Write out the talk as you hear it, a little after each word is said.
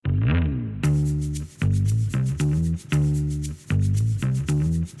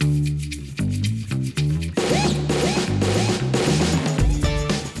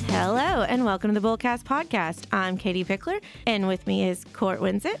welcome to the Bullcast Podcast. I'm Katie Pickler, and with me is Court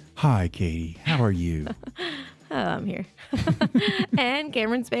Winsett. Hi, Katie. How are you? Oh, I'm here. And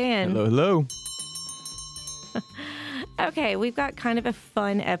Cameron Spann. Hello. Okay, we've got kind of a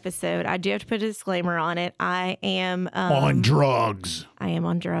fun episode. I do have to put a disclaimer on it. I am... on drugs. I am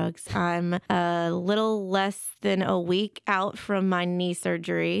on drugs. I'm a little less than a week out from my knee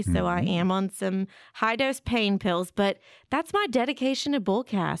surgery, so I am on some high-dose pain pills, but that's my dedication to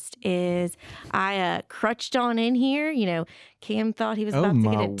Bullcast, is I crutched on in here. You know, Cam thought he was about to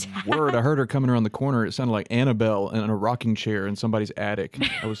get attacked. Word, I heard her coming around the corner. It sounded like Annabelle in a rocking chair in somebody's attic.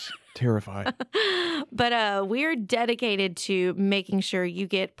 I was terrified. But we're dedicated to making sure you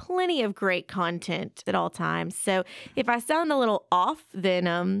get plenty of great content at all times. So if I sound a little off,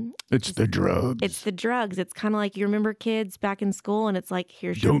 then It's the drugs. it's the drugs. It's kind of like, you remember kids back in school, and it's like,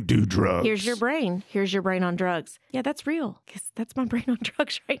 Don't do drugs. here's your brain. Here's your brain on drugs. Yeah, that's real, because that's my brain on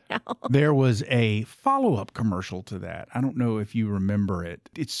drugs right now. There was a follow-up commercial to that. I don't know if you remember it.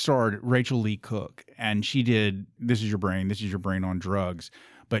 It starred Rachel Lee Cook, and she did This Is Your Brain on Drugs.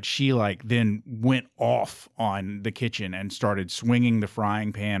 But she then went off on the kitchen and started swinging the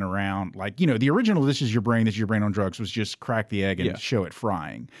frying pan around. The original This Is Your Brain on Drugs was just crack the egg and show it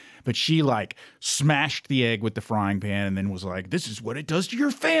frying. But she smashed the egg with the frying pan and then was like, this is what it does to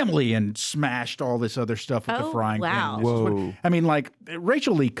your family, and smashed all this other stuff with the frying wow. pan. Whoa.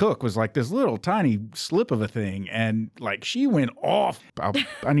 Rachel Lee Cook was this little tiny slip of a thing, and she went off.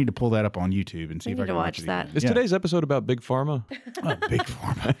 I need to pull that up on YouTube and see if I can watch that. Is today's episode about Big Pharma? Oh, Big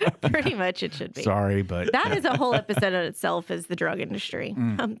Pharma. Pretty much it should be. Sorry, but... That is a whole episode in itself, is the drug industry.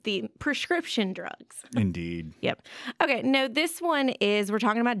 The prescription drugs. Indeed. Yep. Okay, no, this one is, we're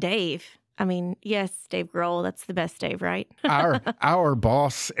talking about Dave. I mean, yes, Dave Grohl, that's the best Dave, right? Our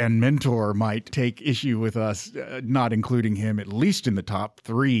boss and mentor might take issue with us not including him at least in the top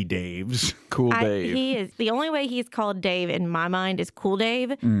 3 Daves. Cool Dave. He is. The only way he's called Dave in my mind is Cool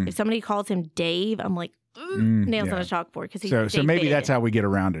Dave. If somebody calls him Dave, I'm like, nails on a chalkboard, because he's so maybe that's how we get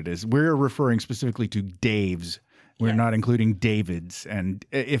around it, is we're referring specifically to Daves. We're not including Davids. And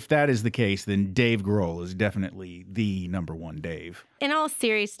if that is the case, then Dave Grohl is definitely the number one Dave. In all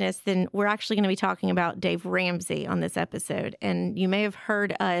seriousness, then we're actually going to be talking about Dave Ramsey on this episode. And you may have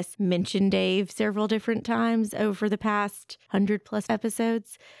heard us mention Dave several different times over the past 100+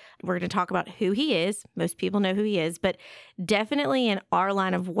 episodes. We're going to talk about who he is. Most people know who he is, but definitely in our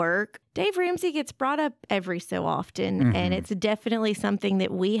line of work, Dave Ramsey gets brought up every so often, and it's definitely something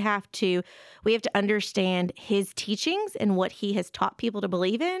that we have to understand his teachings and what he has taught people to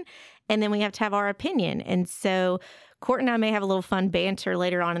believe in, and then we have to have our opinion. And so Court and I may have a little fun banter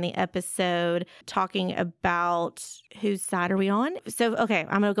later on in the episode talking about whose side are we on. So, okay,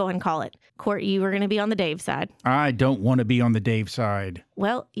 I'm going to go ahead and call it. Court, you are going to be on the Dave side. I don't want to be on the Dave side.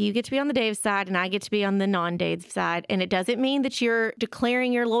 Well, you get to be on the Dave side, and I get to be on the non-Dave side. And it doesn't mean that you're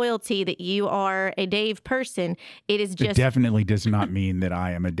declaring your loyalty, that you are a Dave person. It definitely does not mean that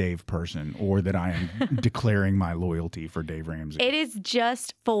I am a Dave person or that I am declaring my loyalty for Dave Ramsey. It is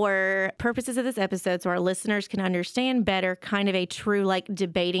just for purposes of this episode, so our listeners can understand better, kind of a true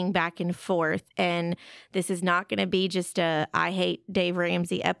debating back and forth. And this is not going to be just a I hate Dave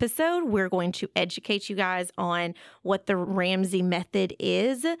Ramsey episode. We're going to educate you guys on what the Ramsey method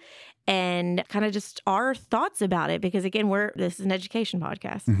is and kind of just our thoughts about it, because again, this is an education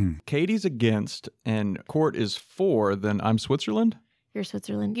podcast. Katie's against and Court is for, then I'm Switzerland. You're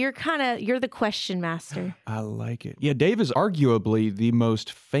Switzerland. You're the question master. I like it. Yeah, Dave is arguably the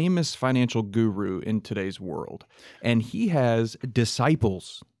most famous financial guru in today's world. And he has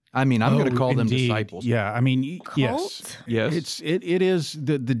disciples. I mean, I'm going to call them disciples. Yeah, I mean, Cult? Yes. It is,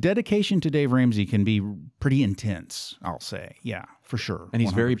 the dedication to Dave Ramsey can be pretty intense, I'll say. Yeah, for sure. And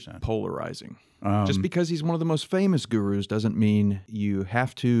he's 100%. very polarizing. Just because he's one of the most famous gurus doesn't mean you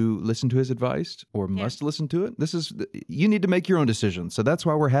have to listen to his advice or must listen to it. You need to make your own decision. So that's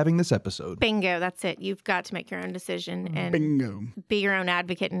why we're having this episode. Bingo. That's it. You've got to make your own decision and be your own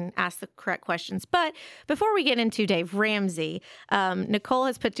advocate and ask the correct questions. But before we get into Dave Ramsey, Nicole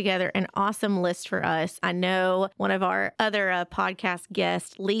has put together an awesome list for us. I know one of our other podcast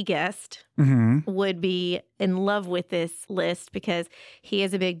guests, Lee Guest, would be in love with this list because he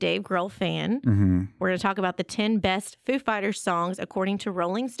is a big Dave Grohl fan. We're going to talk about the 10 best Foo Fighters songs according to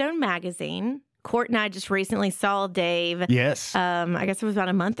Rolling Stone magazine. Court and I just recently saw Dave. Yes. I guess it was about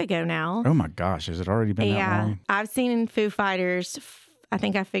a month ago now. Oh my gosh, has it already been that long? I've seen Foo Fighters I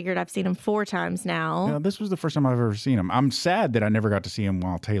think I figured I've seen him 4 times now. No, this was the first time I've ever seen him. I'm sad that I never got to see him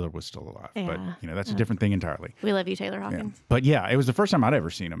while Taylor was still alive. But, that's a different thing entirely. We love you, Taylor Hawkins. Yeah. But yeah, it was the first time I'd ever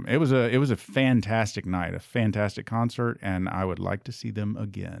seen him. It was a fantastic night, a fantastic concert, and I would like to see them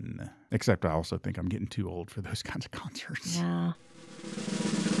again. Except I also think I'm getting too old for those kinds of concerts. Yeah.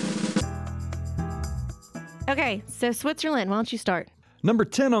 Okay, so Switzerland, why don't you start? Number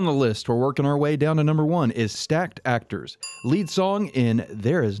 10 on the list, we're working our way down to number 1, is Stacked Actors. Lead song in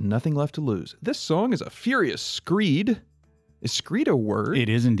There Is Nothing Left to Lose. This song is a furious screed. Is screed a word? It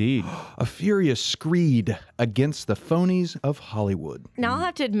is indeed. A furious screed against the phonies of Hollywood. Now, I'll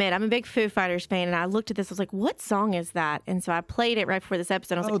have to admit, I'm a big Foo Fighters fan, and I looked at this, I was like, what song is that? And so I played it right before this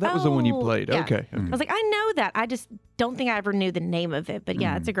episode. I was like, that was the one you played. Yeah. Okay. I was like, I know that. I just don't think I ever knew the name of it. But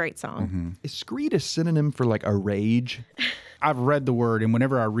yeah, it's a great song. Mm-hmm. Is screed a synonym for like a rage? I've read the word, and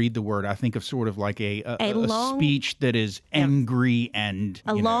whenever I read the word, I think of sort of like a long speech that is angry and...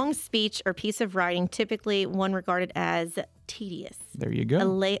 A long speech or piece of writing, typically one regarded as tedious. There you go.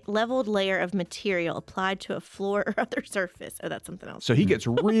 A leveled layer of material applied to a floor or other surface. Oh, that's something else. So he gets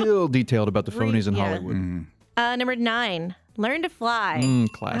real detailed about the phonies in Hollywood. Number 9, Learn to Fly.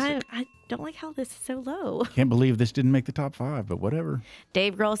 Classic. I don't like how this is so low. Can't believe this didn't make the top 5, but whatever.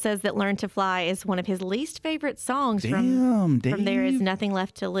 Dave Grohl says that Learn to Fly is one of his least favorite songs Damn, from There Is Dave. Nothing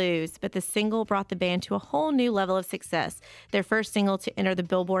Left to Lose, but the single brought the band to a whole new level of success. Their first single to enter the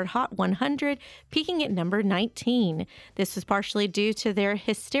Billboard Hot 100, peaking at number 19. This was partially due to their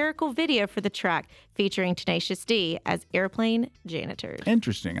hysterical video for the track, featuring Tenacious D as airplane janitors.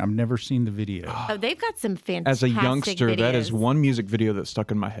 Interesting. I've never seen the video. Oh, they've got some fantastic As a youngster, videos. that is one music video that stuck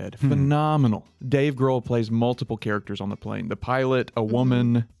in my head. Phenomenal. Dave Grohl plays multiple characters on the plane. The pilot, a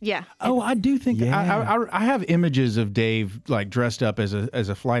woman. Yeah. Oh, I do think Yeah. I have images of Dave like dressed up as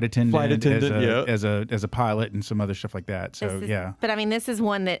a flight attendant, as a pilot, and some other stuff like that. So yeah. But I mean, this is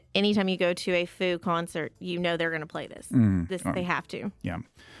one that anytime you go to a Foo concert, you know they're going to play this. They have to. Yeah.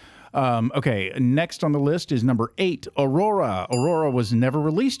 Okay, next on the list is number 8, Aurora. Aurora was never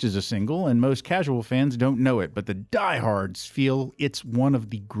released as a single, and most casual fans don't know it, but the diehards feel it's one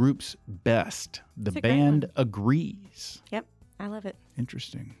of the group's best. The band agrees. Yep, I love it.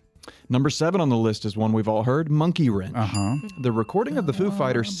 Interesting. Number 7 on the list is one we've all heard, Monkey Wrench. The recording of the Foo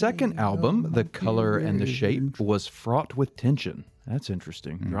Fighters' second album, The Color and the Shape, was fraught with tension. That's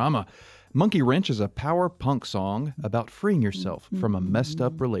interesting. Drama. Monkey Wrench is a power punk song about freeing yourself from a messed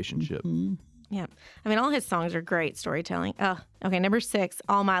up relationship. Yeah. I mean, all his songs are great storytelling. Okay, number 6,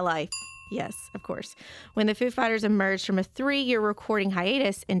 All My Life. Yes, of course. When the Foo Fighters emerged from a 3-year recording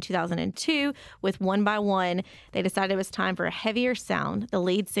hiatus in 2002 with One by One, they decided it was time for a heavier sound. The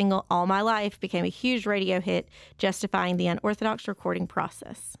lead single, All My Life, became a huge radio hit, justifying the unorthodox recording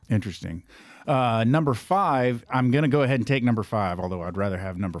process. Interesting. Number 5, I'm going to go ahead and take number 5, although I'd rather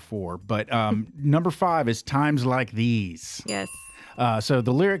have number 4. But number 5 is Times Like These. Yes. So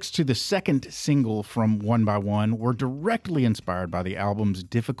the lyrics to the second single from One by One were directly inspired by the album's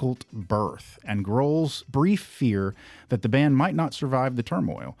difficult birth and Grohl's brief fear that the band might not survive the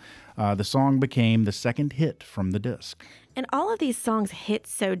turmoil. The song became the second hit from the disc. And all of these songs hit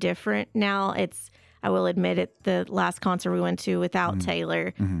so different. Now I will admit it, the last concert we went to without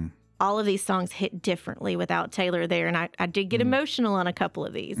Taylor, all of these songs hit differently without Taylor there. And I did get emotional on a couple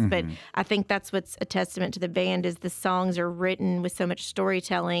of these, but I think that's what's a testament to the band is the songs are written with so much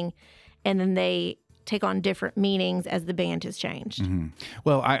storytelling, and then they take on different meanings as the band has changed.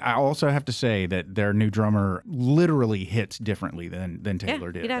 Well, I also have to say that their new drummer literally hits differently than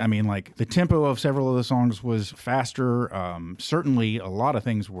Taylor did. he does. I mean, like the tempo of several of the songs was faster. Certainly, a lot of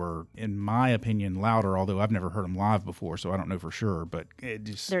things were, in my opinion, louder. Although I've never heard them live before, so I don't know for sure. But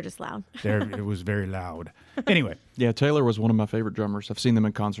They're just loud. it was very loud. Anyway, Yeah, Taylor was one of my favorite drummers. I've seen them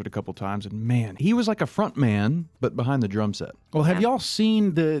in concert a couple times, and man, he was like a front man, but behind the drum set. well, have y'all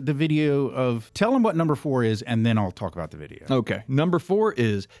seen the video of? Tell them what number 4 is, and then I'll talk about the video. Okay, number 4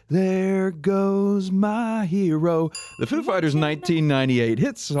 is There Goes My Hero. The Foo Fighters' 1998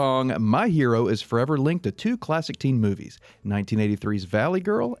 hit song, My Hero, is forever linked to 2 classic teen movies, 1983's Valley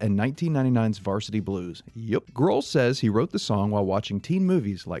Girl and 1999's Varsity Blues. Yep. Grohl says he wrote the song while watching teen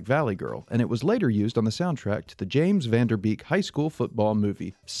movies like Valley Girl, and it was later used on the soundtrack to the James Van Der Beek high school football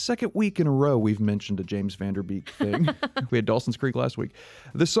movie. Second week in a row we've mentioned a James Van Der Beek thing. We had Dawson's Creek last week.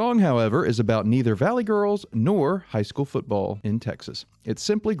 The song, however, is about neither Valley Girls nor high school football in Texas. It's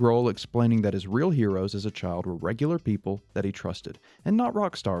simply Grohl explaining that his real heroes as a child were regular people that he trusted, and not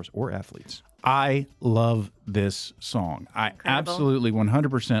rock stars or athletes. I love this song. I absolutely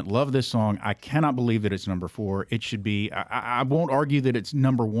 100% love this song. I cannot believe that it's number 4. It should be, I won't argue that it's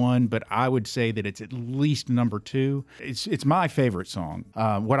number 1, but I would say that it's at least number 2. It's my favorite song.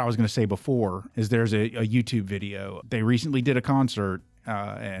 What I was going to say before is there's a YouTube video. They recently did a concert,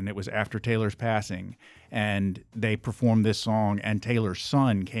 and it was after Taylor's passing, and they performed this song, and Taylor's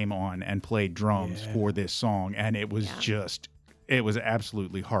son came on and played drums for this song, and it was just... It was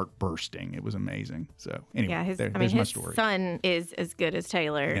absolutely heart-bursting. It was amazing. So anyway, there's my story. His son is as good as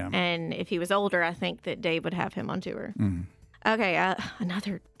Taylor. Yeah. And if he was older, I think that Dave would have him on tour. Mm-hmm. Okay,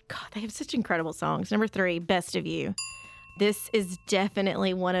 God, they have such incredible songs. Number 3, Best of You. This is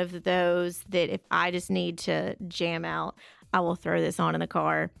definitely one of those that if I just need to jam out, I will throw this on in the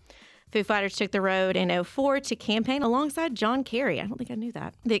car. Foo Fighters took the road in 2004 to campaign alongside John Kerry. I don't think I knew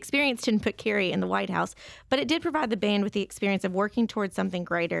that. The experience didn't put Kerry in the White House, but it did provide the band with the experience of working towards something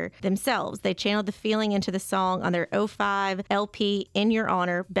greater themselves. They channeled the feeling into the song on their 2005 LP, In Your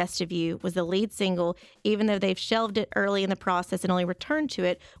Honor. Best of You was the lead single, even though they've shelved it early in the process and only returned to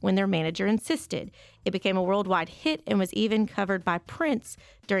it when their manager insisted. It became a worldwide hit and was even covered by Prince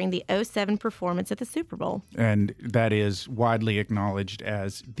during the 2007 performance at the Super Bowl. And that is widely acknowledged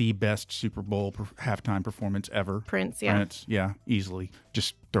as the best Super Bowl halftime performance ever. Prince, yeah. Easily.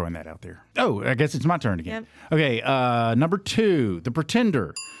 Just throwing that out there. Oh, I guess it's my turn again. Yep. Okay, number 2, The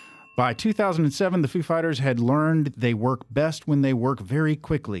Pretender. By 2007, the Foo Fighters had learned they work best when they work very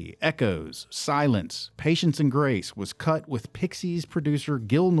quickly. Echoes, Silence, Patience and Grace was cut with Pixies producer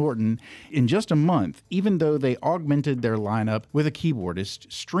Gil Norton in just a month, even though they augmented their lineup with a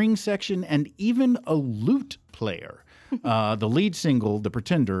keyboardist, string section, and even a lute player. The lead single, The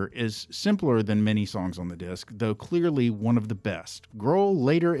Pretender, is simpler than many songs on the disc, though clearly one of the best. Grohl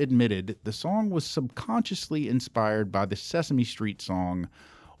later admitted the song was subconsciously inspired by the Sesame Street song,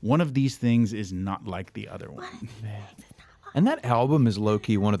 One of These Things is Not Like the Other One. And that album is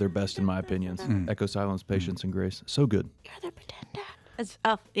low-key one of their best, in my opinions. Echo, Silence, Patience, and Grace. So good. You're the Pretender.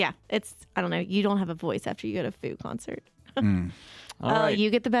 It's, I don't know, you don't have a voice after you go to a Foo concert. All right. You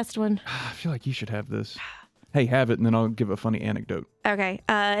get the best one. I feel like you should have this. Hey, have it, and then I'll give a funny anecdote. Okay.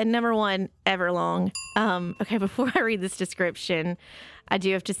 And number 1, Everlong. Okay, before I read this description, I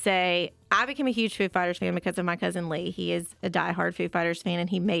do have to say I became a huge Foo Fighters fan because of my cousin Lee. He is a diehard Foo Fighters fan, and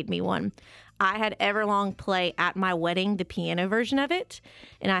he made me one. I had Everlong play at my wedding, the piano version of it,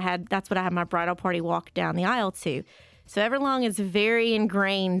 and that's what I had my bridal party walk down the aisle to. So Everlong is very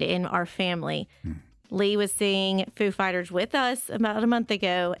ingrained in our family. Lee was seeing Foo Fighters with us about a month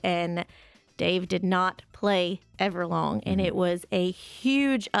ago, and Dave did not play Everlong, and it was a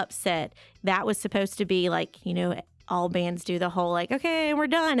huge upset. That was supposed to be like, all bands do the whole like, okay, we're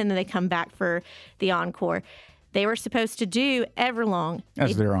done, and then they come back for the encore. They were supposed to do Everlong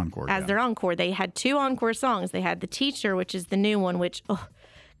as their encore. Their encore. They had 2 encore songs. They had The Teacher, which is the new one, which,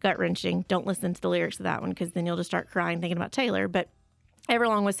 gut-wrenching. Don't listen to the lyrics of that one because then you'll just start crying thinking about Taylor. But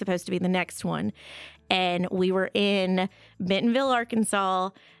Everlong was supposed to be the next one. And we were in Bentonville, Arkansas,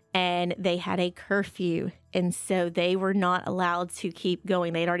 and they had a curfew. And so they were not allowed to keep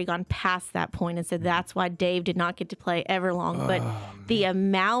going. They had already gone past that point. And so that's why Dave did not get to play Everlong. But the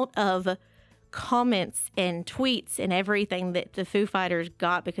amount of comments and tweets and everything that the Foo Fighters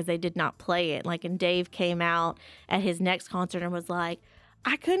got because they did not play it. And Dave came out at his next concert and was like,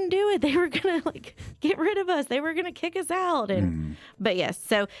 I couldn't do it. They were going to get rid of us. They were going to kick us out. But yes,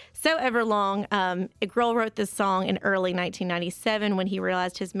 so Everlong, Grohl wrote this song in early 1997 when he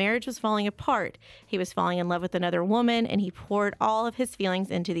realized his marriage was falling apart. He was falling in love with another woman, and he poured all of his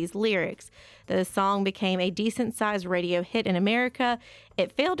feelings into these lyrics. The song became a decent-sized radio hit in America.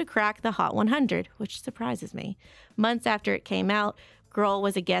 It failed to crack the Hot 100, which surprises me. Months after it came out, Grohl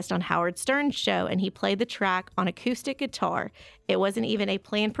was a guest on Howard Stern's show, and he played the track on acoustic guitar. It wasn't even a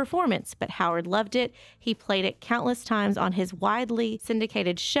planned performance, but Howard loved it. He played it countless times on his widely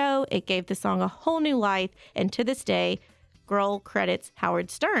syndicated show. It gave the song a whole new life, and to this day, Grohl credits Howard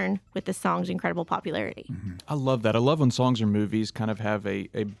Stern with the song's incredible popularity. I love that. I love when songs or movies kind of have a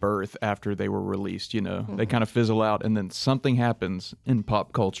birth after they were released, They kind of fizzle out, and then something happens in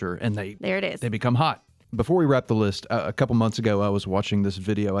pop culture, and there it is. They become hot. Before we wrap the list, a couple months ago, I was watching this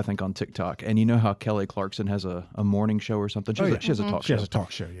video, I think, on TikTok. And you know how Kelly Clarkson has a morning show or something? She has a talk show. She has a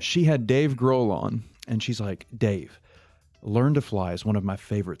talk show, yeah. She had Dave Grohl on, and she's like, Dave, Learn to Fly is one of my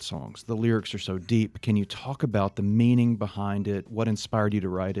favorite songs. The lyrics are so deep. Can you talk about the meaning behind it? What inspired you to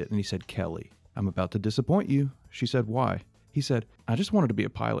write it? And he said, Kelly, I'm about to disappoint you. She said, why? He said, I just wanted to be a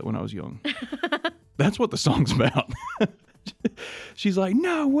pilot when I was young. That's what the song's about. She's like,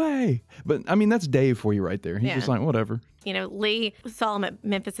 no way. But I mean, that's Dave for you right there. He's just like, whatever. You know, Lee saw him at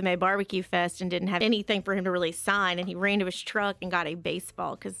Memphis and May Barbecue Fest and didn't have anything for him to really sign. And he ran to his truck and got a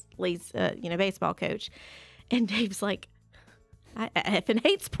baseball because Lee's, baseball coach. And Dave's like, I effing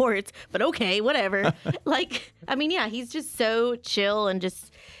hate sports, but okay, whatever. He's just so chill and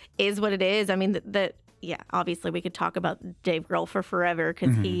just is what it is. I mean, obviously we could talk about Dave Grohl for forever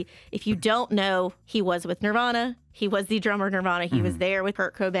because if you don't know, he was with Nirvana. He was the drummer of Nirvana. He was there with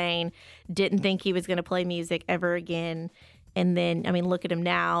Kurt Cobain. Didn't think he was going to play music ever again. And then, I mean, look at him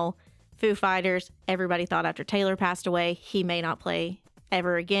now. Foo Fighters. Everybody thought after Taylor passed away, he may not play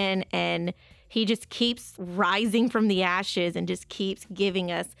ever again. And he just keeps rising from the ashes and just keeps giving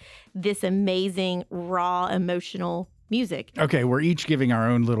us this amazing, raw, emotional music. Okay, we're each giving our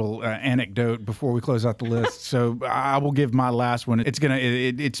own little anecdote before we close out the list. So I will give my last one.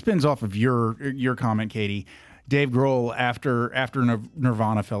 It spins off of your comment, Katie. Dave Grohl, after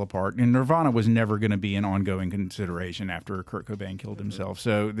Nirvana fell apart, and Nirvana was never going to be an ongoing consideration after Kurt Cobain killed himself.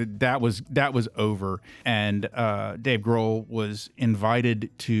 So that was over. And Dave Grohl was invited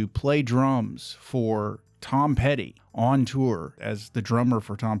to play drums for Tom Petty on tour as the drummer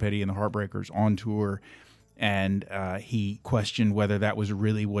for Tom Petty and the Heartbreakers on tour. And he questioned whether that was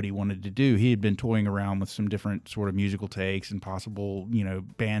really what he wanted to do. He had been toying around with some different sort of musical takes and possible,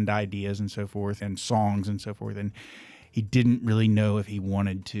 band ideas and so forth and songs and so forth. And he didn't really know if he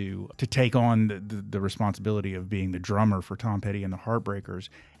wanted to take on the responsibility of being the drummer for Tom Petty and the Heartbreakers.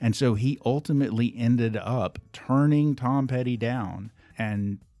 And so he ultimately ended up turning Tom Petty down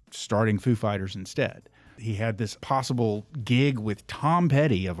and starting Foo Fighters instead. He had this possible gig with Tom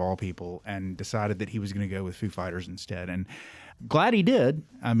Petty, of all people, and decided that he was going to go with Foo Fighters instead. And glad he did.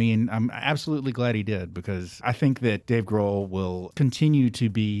 I mean, I'm absolutely glad he did, because I think that Dave Grohl will continue to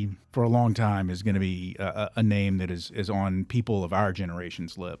be, for a long time, is going to be a name that is on people of our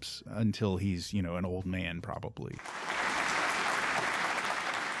generation's lips until he's, an old man, probably.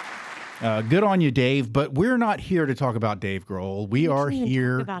 Good on you, Dave, but we're not here to talk about Dave Grohl. We are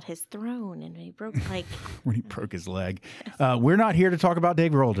here talk about his throne, and he broke when he broke his leg. We're not here to talk about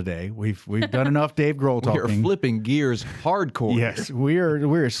Dave Grohl today. We've done enough Dave Grohl talking. We are flipping gears hardcore. Yes,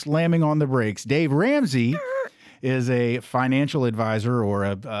 we're slamming on the brakes. Dave Ramsey is a financial advisor or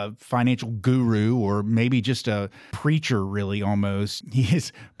a financial guru, or maybe just a preacher, really, almost. He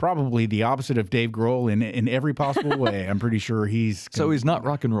is probably the opposite of Dave Grohl in every possible way. I'm pretty sure he's not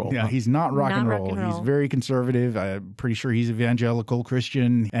rock and roll. Yeah, he's not rock and roll. He's very conservative. I'm pretty sure he's evangelical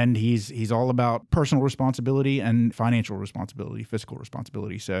Christian, and he's all about personal responsibility and financial responsibility, fiscal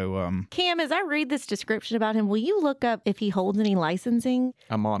responsibility. So, Cam, as I read this description about him, will you look up if he holds any licensing?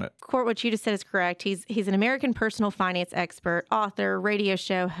 I'm on it. Court, what you just said is correct. He's an American personal finance expert, author, radio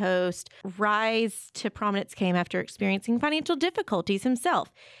show host. Rise to prominence came after experiencing financial difficulties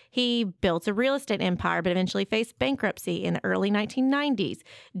himself. He built a real estate empire, but eventually faced bankruptcy in the early 1990s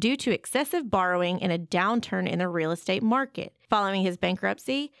due to excessive borrowing and a downturn in the real estate market. Following his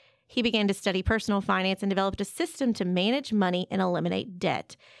bankruptcy, he began to study personal finance and developed a system to manage money and eliminate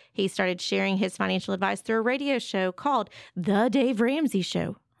debt. He started sharing his financial advice through a radio show called The Dave Ramsey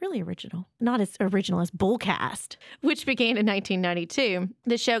Show. Really original. Not as original as Bullcast, which began in 1992.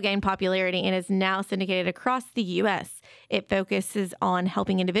 The show gained popularity and is now syndicated across the U.S. It focuses on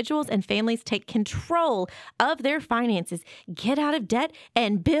helping individuals and families take control of their finances, get out of debt,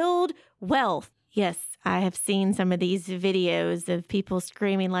 and build wealth. Yes, I have seen some of these videos of people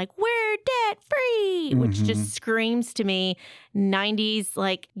screaming like, "We're debt free," which just screams to me 90s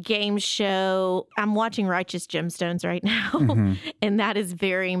game show. I'm watching Righteous Gemstones right now, and that is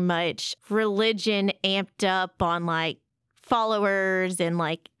very much religion amped up on followers and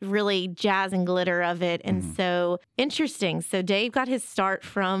really jazz and glitter of it. And so interesting. So Dave got his start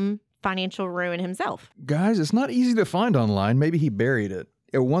from financial ruin himself. Guys, it's not easy to find online. Maybe he buried it.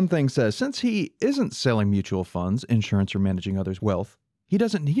 One thing says, since he isn't selling mutual funds, insurance, or managing others' wealth, he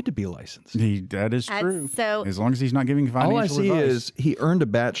doesn't need to be licensed. That is true. So, as long as he's not giving financial advice. All I see is he earned a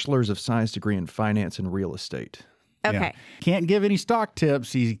bachelor's of science degree in finance and real estate. Okay. Yeah. Can't give any stock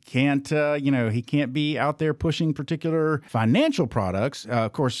tips. He can't, he can't be out there pushing particular financial products.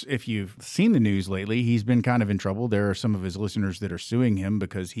 Of course, if you've seen the news lately, he's been kind of in trouble. There are some of his listeners that are suing him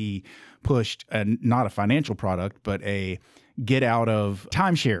because he pushed not a financial product, but a get out of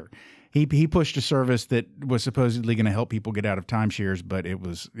timeshare. He pushed a service that was supposedly going to help people get out of timeshares, but it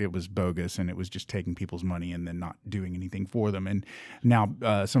was bogus, and it was just taking people's money and then not doing anything for them. And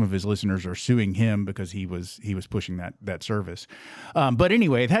now some of his listeners are suing him because he was pushing that service. But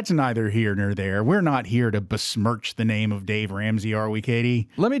anyway, that's neither here nor there. We're not here to besmirch the name of Dave Ramsey, are we, Katie?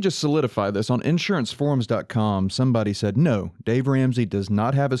 Let me just solidify this. On insuranceforums.com, somebody said, no, Dave Ramsey does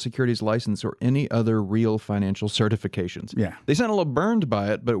not have a securities license or any other real financial certifications. Yeah. They sound a little burned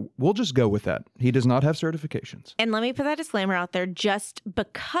by it, but we'll just go with that. He does not have certifications. And let me put that disclaimer out there. Just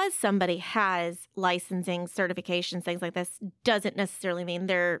because somebody has licensing, certifications, things like this, doesn't necessarily mean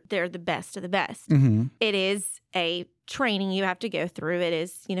they're the best of the best. Mm-hmm. It is a training you have to go through. It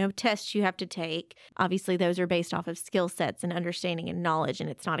is, tests you have to take. Obviously, those are based off of skill sets and understanding and knowledge, and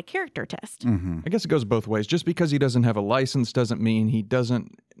it's not a character test. Mm-hmm. I guess it goes both ways. Just because he doesn't have a license doesn't mean he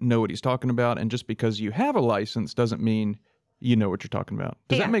doesn't know what he's talking about. And just because you have a license doesn't mean you know what you're talking about.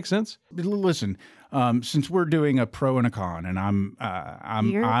 Does that make sense? Listen, since we're doing a pro and a con, and I'm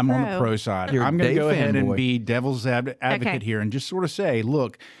on the pro side, You're I'm going to go ahead and fanboy. be devil's advocate here and just sort of say,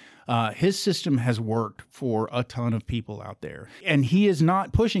 look, his system has worked for a ton of people out there. And he is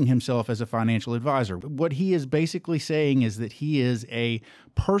not pushing himself as a financial advisor. What he is basically saying is that he is a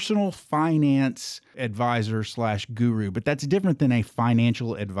personal finance advisor / guru, but that's different than a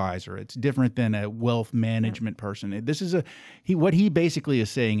financial advisor. It's different than a wealth management person. This is what he basically is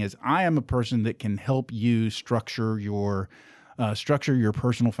saying is, I am a person that can help you structure your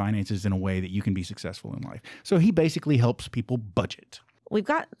personal finances in a way that you can be successful in life. So he basically helps people budget. We've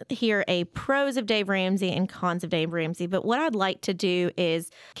got here a pros of Dave Ramsey and cons of Dave Ramsey, but what I'd like to do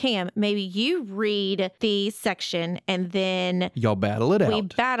is, Cam, maybe you read the section and then Y'all battle it out. we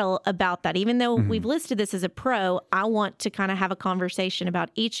battle about that. Even though we've listed this as a pro, I want to kind of have a conversation about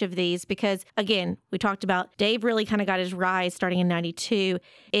each of these because, again, we talked about Dave really kind of got his rise starting in 92.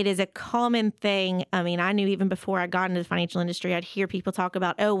 It is a common thing. I mean, I knew even before I got into the financial industry, I'd hear people talk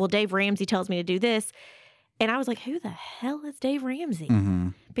about, oh, well, Dave Ramsey tells me to do this. And I was like, who the hell is Dave Ramsey? Mm-hmm.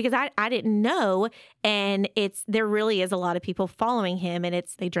 Because I didn't know. And there really is a lot of people following him, and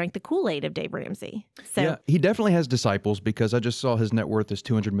they drank the Kool-Aid of Dave Ramsey. So yeah, he definitely has disciples because I just saw his net worth is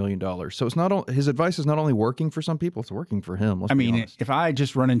 $200 million. So it's not his advice is not only working for some people, it's working for him. Let's be honest. If I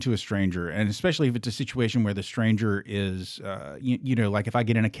just run into a stranger, and especially if it's a situation where the stranger is, like if I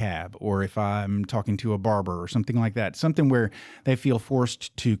get in a cab or if I'm talking to a barber or something like that, something where they feel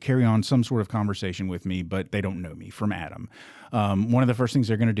forced to carry on some sort of conversation with me, but they don't know me from Adam. One of the first things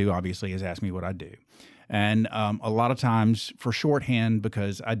they're going to do, obviously, is ask me what I do. And a lot of times for shorthand,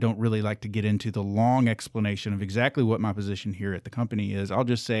 because I don't really like to get into the long explanation of exactly what my position here at the company is, I'll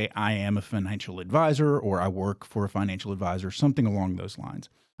just say I am a financial advisor or I work for a financial advisor, something along those lines.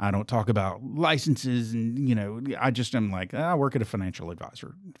 I don't talk about licenses and, I just am like, I work at a financial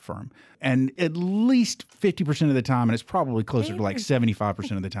advisor firm. And at least 50% of the time, and it's probably closer to like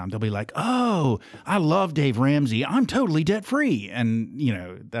 75% of the time, they'll be like, oh, I love Dave Ramsey. I'm totally debt free. And,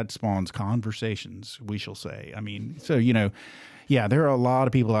 that spawns conversations, we shall say. I mean, so, yeah, there are a lot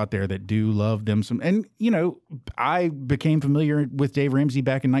of people out there that do love them some. And, I became familiar with Dave Ramsey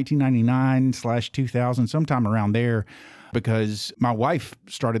back in 1999/2000, sometime around there, because my wife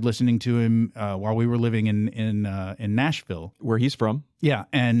started listening to him while we were living in Nashville, Where he's from. Yeah,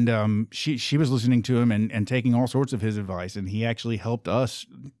 and she was listening to him and taking all sorts of his advice, and he actually helped us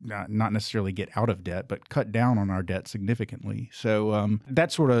not necessarily get out of debt, but cut down on our debt significantly. So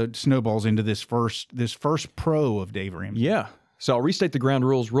that sort of snowballs into this first pro of Dave Ramsey. Yeah. So I'll restate the ground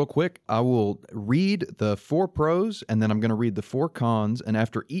rules real quick. I will read the 4 pros, and then I'm going to read the 4 cons. And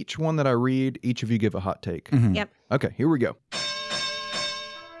after each one that I read, each of you give a hot take. Mm-hmm. Yep. Okay, here we go.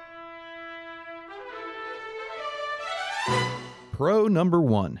 Pro number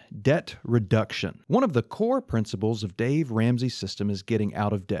 1, debt reduction. One of the core principles of Dave Ramsey's system is getting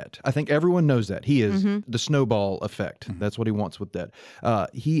out of debt. I think everyone knows that. He is the snowball effect. That's what he wants with debt.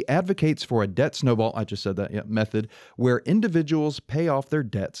 He advocates for a debt snowball, I just said that, method, where individuals pay off their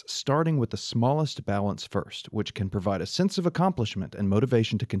debts starting with the smallest balance first, which can provide a sense of accomplishment and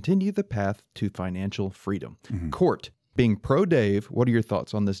motivation to continue the path to financial freedom. Court. Being pro-Dave, what are your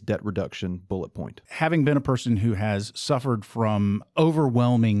thoughts on this debt reduction bullet point? Having been a person who has suffered from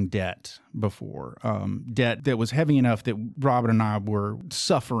overwhelming debt before, debt that was heavy enough that Robin and I were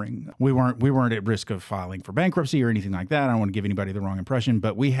suffering. We weren't at risk of filing for bankruptcy or anything like that. I don't want to give anybody the wrong impression,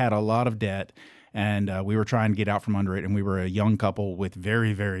 but we had a lot of debt, and we were trying to get out from under it, and we were a young couple with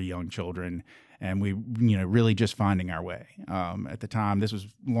very, very young children. and we, really just finding our way. At the time, this was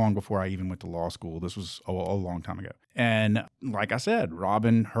long before I even went to law school. This was a long time ago. And like I said,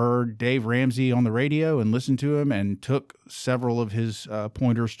 Robin heard Dave Ramsey on the radio and listened to him and took several of his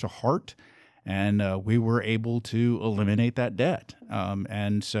pointers to heart. And we were able to eliminate that debt.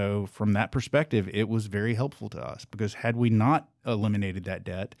 And so from that perspective, it was very helpful to us, because had we not eliminated that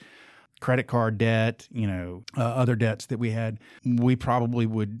debt, credit card debt, other debts that we had, we probably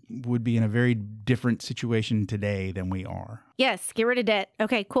would be in a very different situation today than we are. Yes, get rid of debt.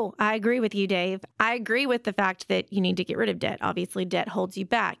 Okay, cool. I agree with you, Dave. I agree with the fact that you need to get rid of debt. Obviously, debt holds you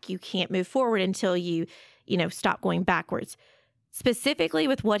back. You can't move forward until you stop going backwards. Specifically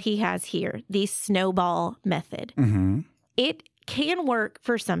with what he has here, the snowball method. Mm-hmm. It can work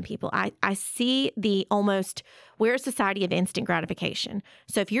for some people. I see we're a society of instant gratification.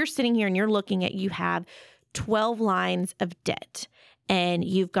 So if you're sitting here and you're looking at, you have 12 lines of debt, and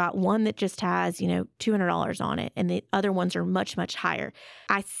you've got one that just has, $200 on it, and the other ones are much, much higher.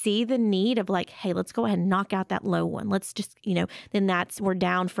 I see the need of like, hey, let's go ahead and knock out that low one. Let's just, then we're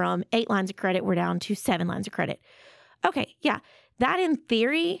down from 8 lines of credit, we're down to 7 lines of credit. Okay, yeah, that in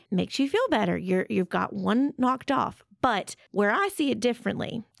theory makes you feel better. You've got one knocked off. But where I see it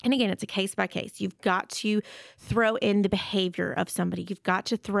differently, and again, it's a case by case, you've got to throw in the behavior of somebody. You've got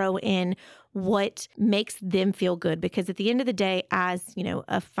to throw in what makes them feel good. Because at the end of the day, as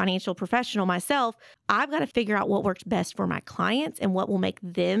a financial professional myself, I've got to figure out what works best for my clients and what will make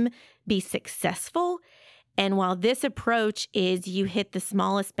them be successful. And while this approach is you hit the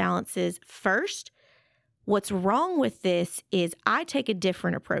smallest balances first, what's wrong with this is I take a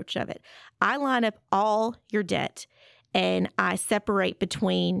different approach of it. I line up all your debt and I separate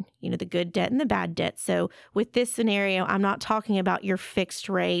between, the good debt and the bad debt. So with this scenario, I'm not talking about your fixed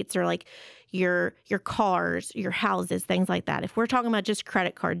rates or like your cars, your houses, things like that. If we're talking about just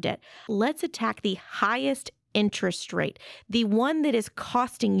credit card debt, let's attack the highest interest rate, the one that is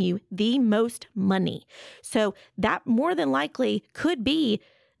costing you the most money. So that more than likely could be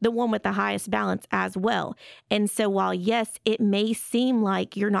the one with the highest balance as well. And so while, yes, it may seem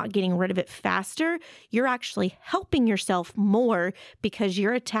like you're not getting rid of it faster, you're actually helping yourself more because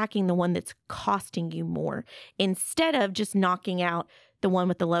you're attacking the one that's costing you more instead of just knocking out the one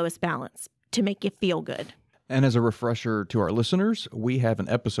with the lowest balance to make you feel good. And as a refresher to our listeners, we have an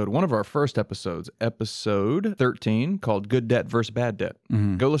episode, one of our first episodes, episode 13, called Good Debt versus Bad Debt.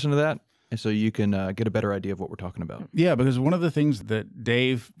 Mm-hmm. Go listen to that, so you can get a better idea of what we're talking about. Yeah, because one of the things that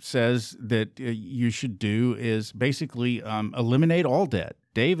Dave says that you should do is basically eliminate all debt.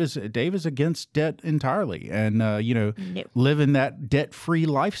 Dave is against debt entirely, and living that debt-free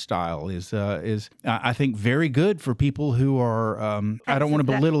lifestyle is I think very good for people who are. I don't want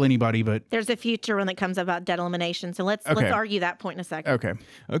to belittle anybody, but there's a future one that comes about debt elimination. So let's argue that point in a second.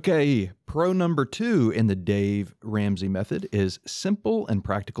 Okay. Pro number 2 in the Dave Ramsey method is simple and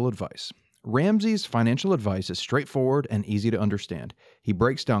practical advice. Ramsey's financial advice is straightforward and easy to understand. He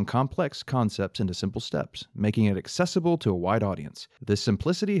breaks down complex concepts into simple steps, making it accessible to a wide audience. This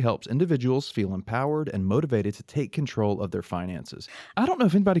simplicity helps individuals feel empowered and motivated to take control of their finances. I don't know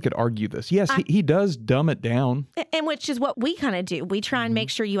if anybody could argue this. Yes, he does dumb it down. And which is what we kind of do. We try and make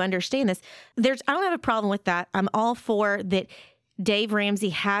sure you understand this. I don't have a problem with that. I'm all for that. Dave Ramsey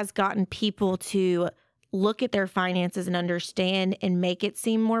has gotten people to look at their finances and understand and make it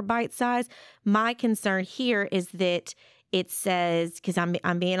seem more bite-sized. My concern here is that it says, because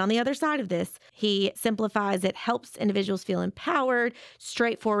I'm being on the other side of this, he simplifies it, helps individuals feel empowered,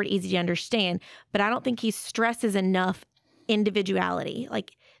 straightforward, easy to understand. But I don't think he stresses enough individuality,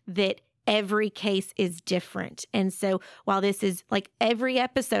 like that every case is different. And so while this is like every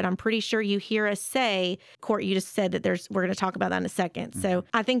episode, I'm pretty sure you hear us say, Court, you just said that we're going to talk about that in a second. Mm-hmm. So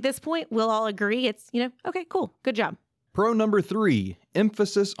I think this point we'll all agree it's, okay, cool. Good job. Pro number 3,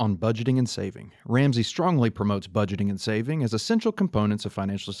 emphasis on budgeting and saving. Ramsey strongly promotes budgeting and saving as essential components of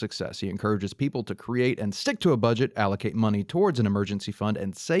financial success. He encourages people to create and stick to a budget, allocate money towards an emergency fund,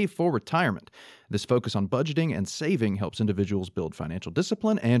 and save for retirement. This focus on budgeting and saving helps individuals build financial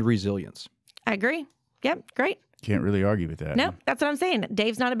discipline and resilience. I agree. Yep, great. Can't really argue with that. Nope, that's what I'm saying.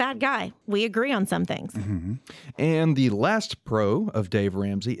 Dave's not a bad guy. We agree on some things. Mm-hmm. And the last pro of Dave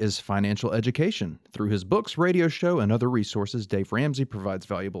Ramsey is financial education. Through his books, radio show, and other resources, Dave Ramsey provides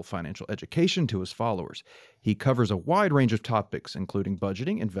valuable financial education to his followers. He covers a wide range of topics, including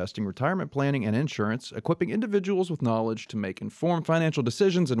budgeting, investing, retirement planning, and insurance, equipping individuals with knowledge to make informed financial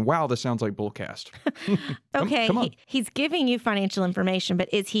decisions. And wow, this sounds like bullcast. Okay, come on. He's giving you financial information,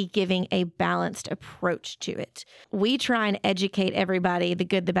 but is he giving a balanced approach to it? We try and educate everybody, the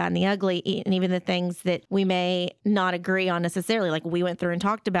good, the bad, and the ugly, and even the things that we may not agree on necessarily. Like we went through and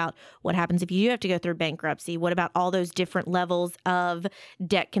talked about what happens if you do have to go through bankruptcy. What about all those different levels of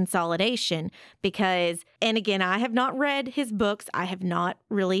debt consolidation? Because, and again, I have not read his books. I have not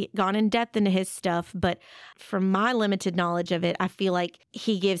really gone in depth into his stuff, but from my limited knowledge of it, I feel like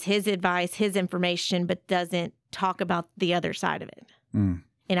he gives his advice, his information, but doesn't talk about the other side of it.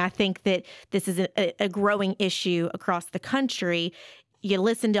 And I think that this is a growing issue across the country. You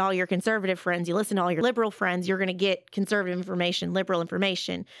listen to all your conservative friends, you listen to all your liberal friends, you're going to get conservative information, liberal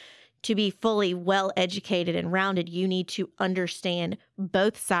information. To be fully well educated and rounded, you need to understand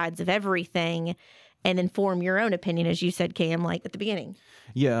both sides of everything and then form your own opinion, as you said, Cam, like at the beginning.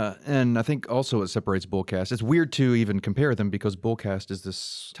 Yeah, and I think also what separates Bullcast, it's weird to even compare them because Bullcast is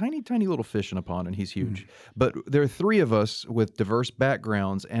this tiny, tiny little fish in a pond and he's huge. But there are three of us with diverse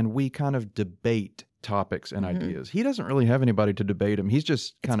backgrounds and we kind of debate topics and ideas. He doesn't really have anybody to debate him. He's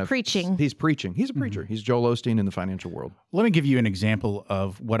just kind of preaching. He's preaching. He's a preacher. He's Joel Osteen in the financial world. Let me give you an example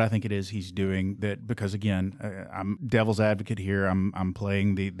of what I think it is he's doing. That because again, I'm devil's advocate here. I'm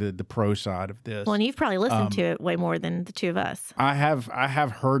playing the pro side of this. Well, and you've probably listened to it way more than the two of us. I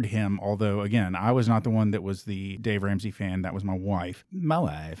have heard him. Although again, I was not the one that was the Dave Ramsey fan. That was my wife.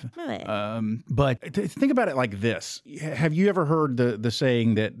 But think about it like this: have you ever heard the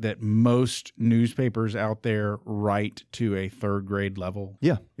saying that most newspapers out there write to a third grade level?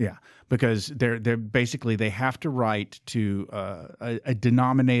 Yeah. Because they're basically they have to write to a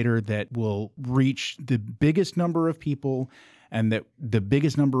denominator that will reach the biggest number of people, and that the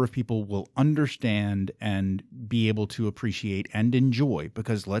biggest number of people will understand and be able to appreciate and enjoy.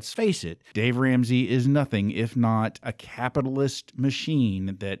 Because let's face it, Dave Ramsey is nothing if not a capitalist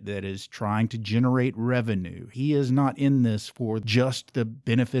machine that is trying to generate revenue. He is not in this for just the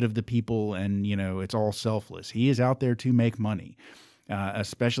benefit of the people and, it's all selfless. He is out there to make money.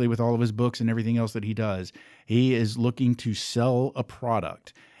 Especially with all of his books and everything else that he does. He is looking to sell a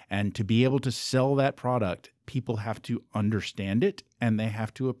product. And to be able to sell that product, people have to understand it and they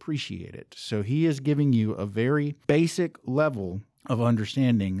have to appreciate it. So he is giving you a very basic level of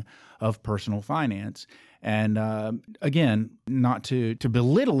understanding of personal finance. And again, not to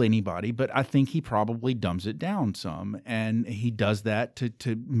belittle anybody, but I think he probably dumbs it down some. And he does that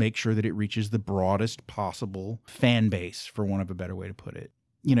to make sure that it reaches the broadest possible fan base, for want of a better way to put it.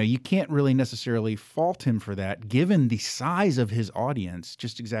 You can't really necessarily fault him for that, given the size of his audience,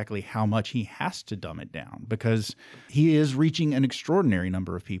 just exactly how much he has to dumb it down, because he is reaching an extraordinary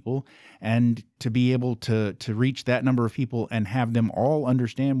number of people. And to be able to reach that number of people and have them all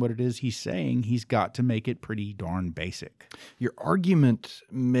understand what it is he's saying, he's got to make it pretty darn basic. Your argument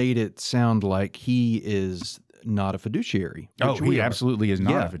made it sound like he is not a fiduciary. Oh, he absolutely is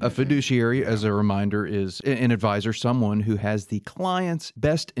not a fiduciary. A fiduciary, as a reminder, is an advisor, someone who has the client's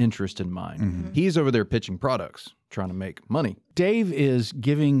best interest in mind. He's over there pitching products, trying to make money. Dave is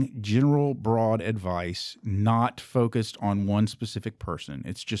giving general, broad advice, not focused on one specific person.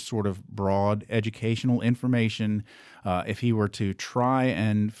 It's just sort of broad educational information. If he were to try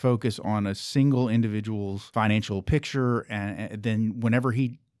and focus on a single individual's financial picture, and then whenever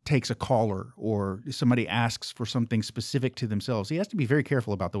he takes a caller or somebody asks for something specific to themselves, he has to be very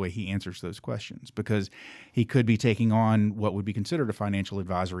careful about the way he answers those questions, because he could be taking on what would be considered a financial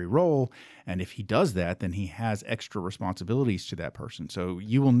advisory role. And if he does that, then he has extra responsibilities to that person. So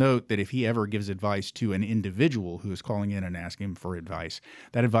you will note that if he ever gives advice to an individual who is calling in and asking for advice,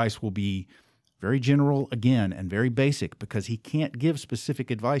 that advice will be very general, again, and very basic, because he can't give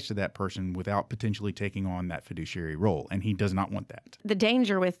specific advice to that person without potentially taking on that fiduciary role, and he does not want that. The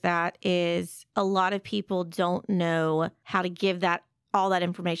danger with that is a lot of people don't know how to give all that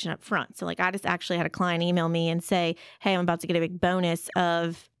information up front. So I just actually had a client email me and say, hey, I'm about to get a big bonus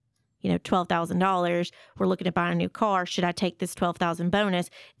of $12,000. We're looking to buy a new car. Should I take this $12,000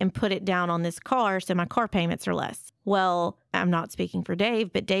 bonus and put it down on this car so my car payments are less? Well, I'm not speaking for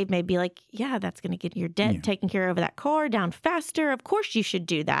Dave, but Dave may be like, yeah, that's going to get your debt taken care of that car down faster. Of course you should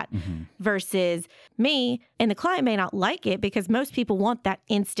do that. Versus me, and the client may not like it because most people want that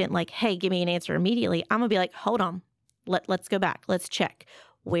instant, hey, give me an answer immediately. I'm going to be like, hold on, let's go back. Let's check.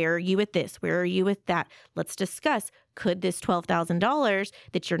 Where are you with this? Where are you with that? Let's discuss. Could this $12,000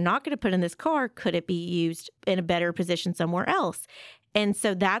 that you're not going to put in this car, could it be used in a better position somewhere else? And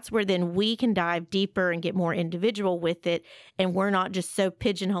so that's where then we can dive deeper and get more individual with it. And we're not just so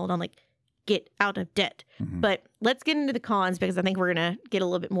pigeonholed on get out of debt. But let's get into the cons because I think we're going to get a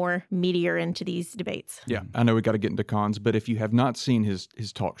little bit more meatier into these debates. Yeah, I know we got to get into cons, but if you have not seen his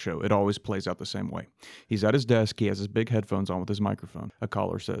talk show, it always plays out the same way. He's at his desk. He has his big headphones on with his microphone. A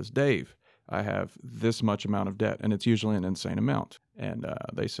caller says, Dave, I have this much amount of debt, and it's usually an insane amount. And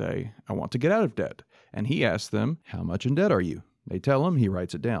they say, I want to get out of debt. And he asks them, how much in debt are you? They tell him, he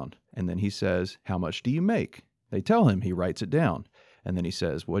writes it down. And then he says, how much do you make? They tell him, he writes it down. And then he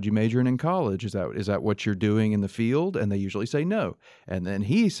says, what'd you major in college? Is that what you're doing in the field? And they usually say no. And then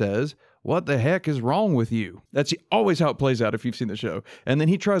he says, what the heck is wrong with you? That's always how it plays out if you've seen the show. And then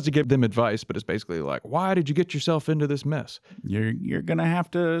he tries to give them advice, but it's basically like, why did you get yourself into this mess? You're going to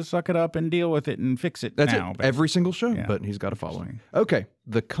have to suck it up and deal with it and fix it That's now. it. Every single show, but he's got to follow. Okay,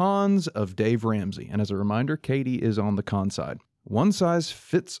 the cons of Dave Ramsey. And as a reminder, Katie is on the con side.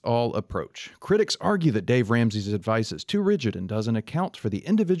 One-size-fits-all approach. Critics argue that Dave Ramsey's advice is too rigid and doesn't account for the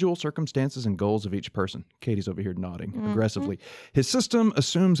individual circumstances and goals of each person. Katie's over here nodding aggressively. His system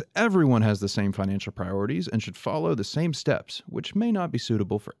assumes everyone has the same financial priorities and should follow the same steps, which may not be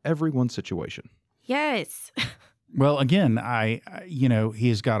suitable for everyone's situation. Yes. Well, again, he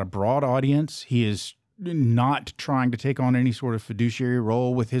has got a broad audience. He is not trying to take on any sort of fiduciary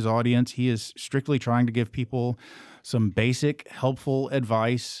role with his audience. He is strictly trying to give people some basic, helpful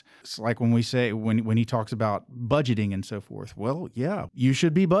advice. It's like when we say, when he talks about budgeting and so forth. Well, yeah, you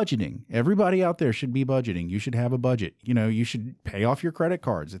should be budgeting. Everybody out there should be budgeting. You should have a budget. You should pay off your credit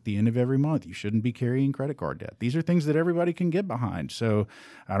cards at the end of every month. You shouldn't be carrying credit card debt. These are things that everybody can get behind. So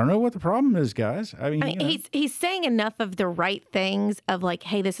I don't know what the problem is, guys. I mean he's saying enough of the right things of like,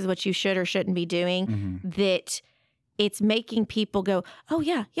 hey, this is what you should or shouldn't be doing, that it's making people go, oh,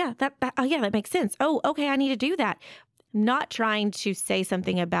 yeah, that makes sense. Oh, okay, I need to do that. Not trying to say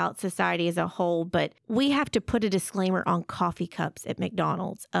something about society as a whole, but we have to put a disclaimer on coffee cups at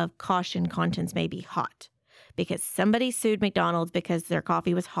McDonald's of caution, contents may be hot, because somebody sued McDonald's because their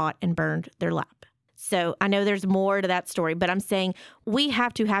coffee was hot and burned their lap. So I know there's more to that story, but I'm saying we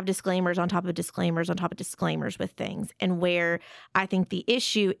have to have disclaimers on top of disclaimers on top of disclaimers with things. And where I think the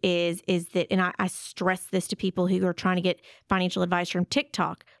issue is that, and I stress this to people who are trying to get financial advice from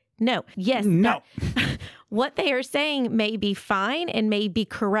TikTok. No. What they are saying may be fine and may be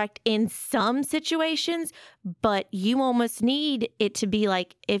correct in some situations, but you almost need it to be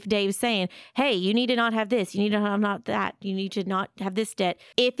like if Dave's saying, hey, you need to not have this, you need to not that, you need to not have this debt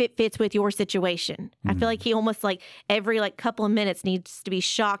if it fits with your situation. I feel like he almost like every couple of minutes needs to be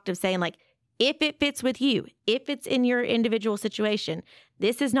shocked of saying like, if it fits with you, if it's in your individual situation,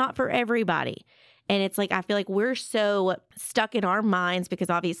 this is not for everybody. And it's like, I feel like we're so stuck in our minds because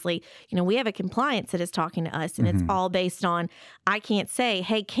obviously, we have a compliance that is talking to us and it's all based on, I can't say,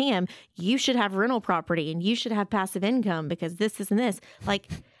 hey, Cam, you should have rental property and you should have passive income because this and this. Like,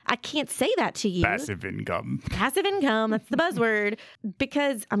 I can't say that to you. Passive income. Passive income. That's the buzzword.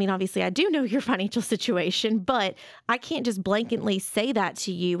 Because, obviously I do know your financial situation, but I can't just blanketly say that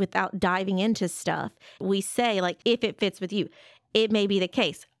to you without diving into stuff. We say like, if it fits with you, it may be the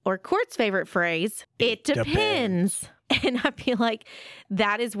case. Or Court's favorite phrase, it depends. And I feel like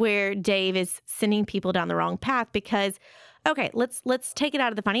that is where Dave is sending people down the wrong path because, okay, let's take it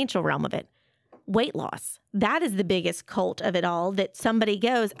out of the financial realm of it. Weight loss. That is the biggest cult of it all, that somebody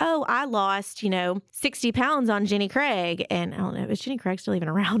goes, oh, I lost, 60 pounds on Jenny Craig. And I don't know, is Jenny Craig still even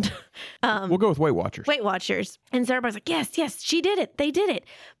around? We'll go with Weight Watchers. Weight Watchers. And so everybody's like, yes, she did it. They did it.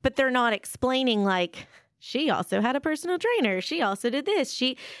 But they're not explaining like, she also had a personal trainer. She also did this.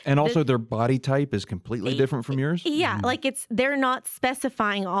 And also their body type is completely different from yours? Yeah, like they're not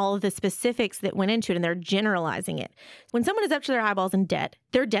specifying all of the specifics that went into it and they're generalizing it. When someone is up to their eyeballs in debt,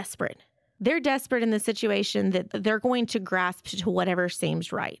 they're desperate. They're desperate in the situation that they're going to grasp to whatever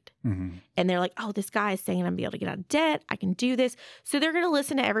seems right. And they're like, oh, this guy is saying I'm going to be able to get out of debt. I can do this. So they're going to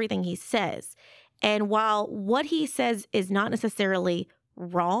listen to everything he says. And while what he says is not necessarily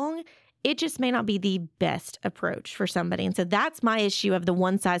wrong, it just may not be the best approach for somebody. And so that's my issue of the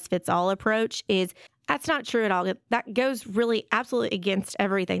one-size-fits-all approach is that's not true at all. That goes really absolutely against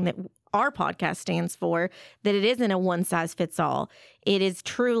everything that our podcast stands for, that it isn't a one-size-fits-all. It is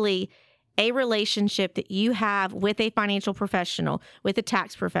truly a relationship that you have with a financial professional, with a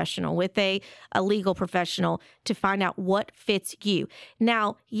tax professional, with a legal professional to find out what fits you.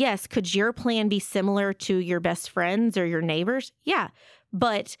 Now, yes, could your plan be similar to your best friends or your neighbors? Yeah,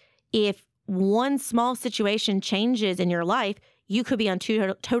 but if one small situation changes in your life, you could be on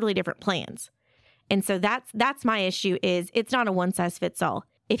two totally different plans. And so that's my issue is it's not a one size fits all.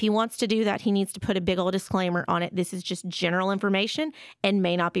 If he wants to do that, he needs to put a big old disclaimer on it. This is just general information and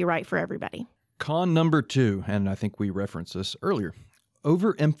may not be right for everybody. Con number 2, and I think we referenced this earlier.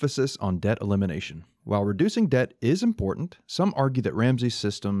 overemphasis on debt elimination. While reducing debt is important, some argue that Ramsey's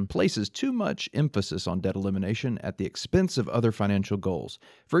system places too much emphasis on debt elimination at the expense of other financial goals.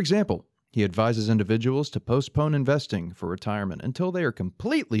 For example, he advises individuals to postpone investing for retirement until they are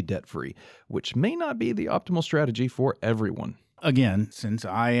completely debt-free, which may not be the optimal strategy for everyone. Again, since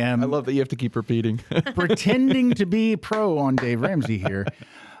I am I love that you have to keep repeating. pretending to be pro on Dave Ramsey here,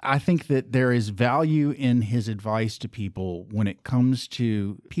 I think that there is value in his advice to people when it comes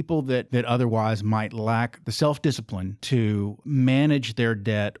to people that otherwise might lack the self-discipline to manage their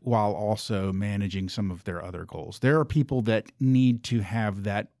debt while also managing some of their other goals. There are people that need to have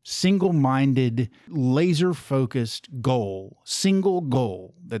that single-minded, laser-focused single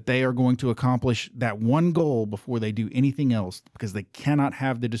goal that they are going to accomplish that one goal before they do anything else because they cannot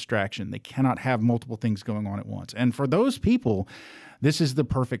have the distraction. They cannot have multiple things going on at once. And for those people, this is the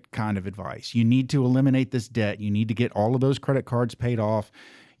perfect kind of advice. You need to eliminate this debt. You need to get all of those credit cards paid off.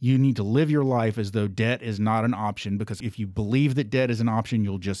 You need to live your life as though debt is not an option, because if you believe that debt is an option,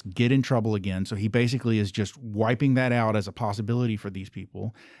 you'll just get in trouble again. So he basically is just wiping that out as a possibility for these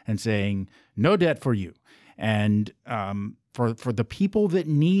people and saying, no debt for you. And for the people that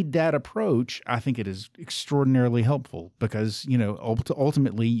need that approach, I think it is extraordinarily helpful because,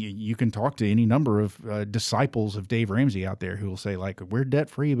 ultimately you can talk to any number of disciples of Dave Ramsey out there who will say, like, we're debt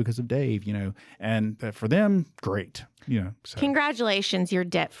free because of Dave, and for them, great, So. Congratulations, you're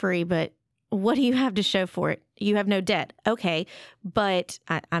debt free, but what do you have to show for it? You have no debt. Okay, but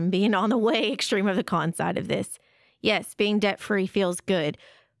I'm being on the way extreme of the con side of this. Yes, being debt free feels good.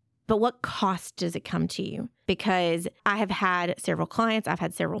 But what cost does it come to you? Because I have had several clients, I've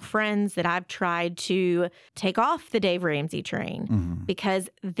had several friends that I've tried to take off the Dave Ramsey train because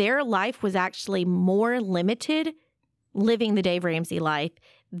their life was actually more limited living the Dave Ramsey life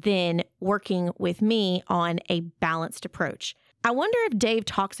than working with me on a balanced approach. I wonder if Dave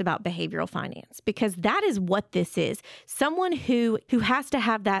talks about behavioral finance, because that is what this is. Someone who has to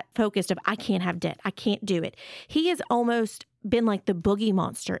have that focus of, I can't have debt, I can't do it. He has almost been like the boogie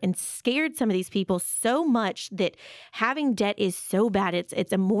monster and scared some of these people so much that having debt is so bad.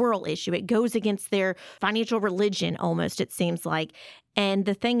 It's a moral issue. It goes against their financial religion almost, it seems like. And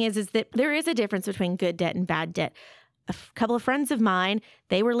the thing is that there is a difference between good debt and bad debt. A couple of friends of mine,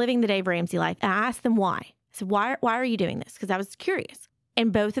 they were living the Dave Ramsey life. And I asked them why. I said, why are you doing this? Because I was curious.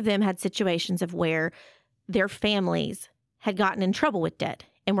 And both of them had situations of where their families had gotten in trouble with debt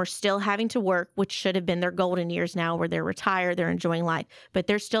and were still having to work, which should have been their golden years now where they're retired, they're enjoying life, but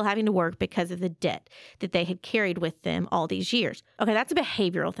they're still having to work because of the debt that they had carried with them all these years. Okay, that's a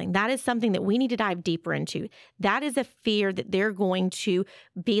behavioral thing. That is something that we need to dive deeper into. That is a fear that they're going to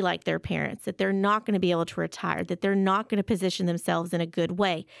be like their parents, that they're not going to be able to retire, that they're not going to position themselves in a good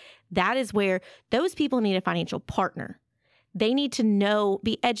way. That is where those people need a financial partner. They need to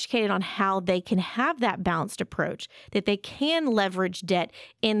be educated on how they can have that balanced approach, that they can leverage debt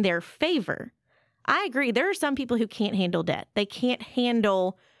in their favor. I agree. There are some people who can't handle debt. They can't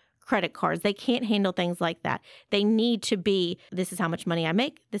handle credit cards. They can't handle things like that. They need to be, this is how much money I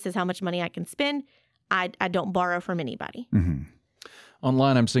make. This is how much money I can spend. I don't borrow from anybody. Mm-hmm.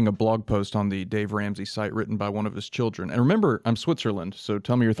 Online, I'm seeing a blog post on the Dave Ramsey site written by one of his children. And remember, I'm Switzerland, so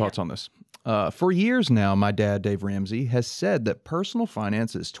tell me your thoughts on this. For years now, my dad, Dave Ramsey, has said that personal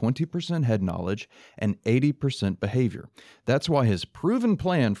finance is 20% head knowledge and 80% behavior. That's why his proven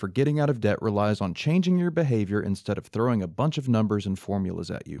plan for getting out of debt relies on changing your behavior instead of throwing a bunch of numbers and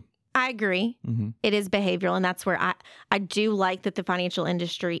formulas at you. I agree. Mm-hmm. It is behavioral, and that's where I do like that the financial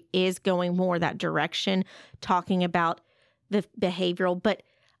industry is going more that direction, talking about the behavioral, but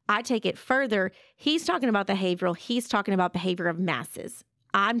I take it further. He's talking about behavioral. He's talking about behavior of masses.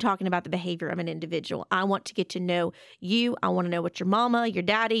 I'm talking about the behavior of an individual. I want to get to know you. I want to know what your mama, your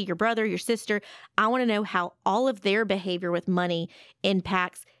daddy, your brother, your sister, I want to know how all of their behavior with money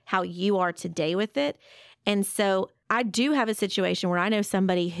impacts how you are today with it. And so I do have a situation where I know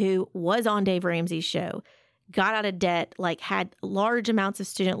somebody who was on Dave Ramsey's show, got out of debt, like had large amounts of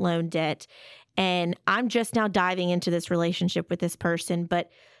student loan debt. And I'm just now diving into this relationship with this person, but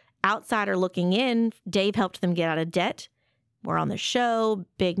outsider looking in, Dave helped them get out of debt. We're on the show,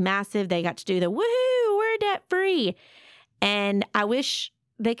 big, massive. They got to do the woohoo, we're debt free. And I wish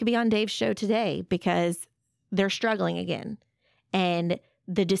they could be on Dave's show today because they're struggling again. And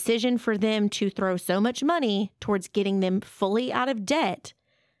the decision for them to throw so much money towards getting them fully out of debt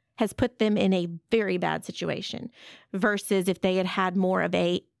has put them in a very bad situation versus if they had had more of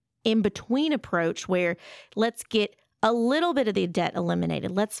a in-between approach where let's get a little bit of the debt eliminated.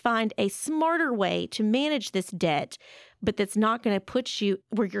 Let's find a smarter way to manage this debt, but that's not going to put you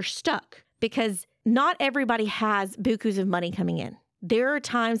where you're stuck because not everybody has bukus of money coming in. there are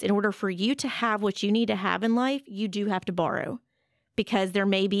times in order for you to have what you need to have in life, you do have to borrow. Because there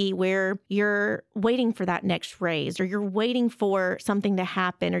may be where you're waiting for that next raise, or you're waiting for something to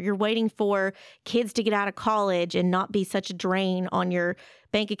happen, or you're waiting for kids to get out of college and not be such a drain on your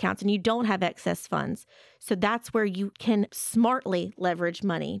bank accounts, and you don't have excess funds. So that's where you can smartly leverage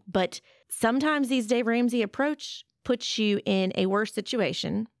money. But sometimes these Dave Ramsey approach puts you in a worse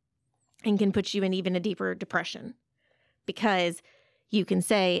situation and can put you in even a deeper depression, because you can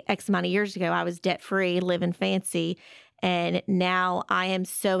say X amount of years ago, I was debt-free, living fancy, and now I am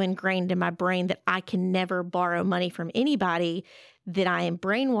so ingrained in my brain that I can never borrow money from anybody, that I am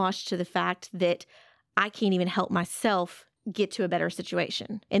brainwashed to the fact that I can't even help myself get to a better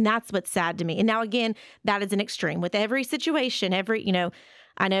situation. And that's what's sad to me. And now, again, that is an extreme. With every situation,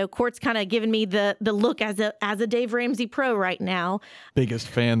 I know Court's kind of giving me the look as a Dave Ramsey pro right now. Biggest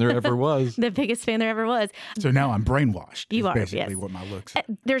fan there ever was. The biggest fan there ever was. So now I'm brainwashed. You are, basically yes. what my looks.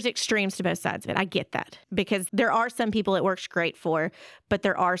 There's extremes to both sides of it. I get that, because there are some people it works great for, but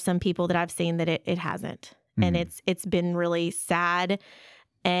there are some people that I've seen that it hasn't. Mm-hmm. And it's been really sad.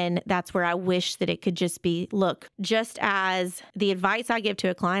 And that's where I wish that it could just be, look, just as the advice I give to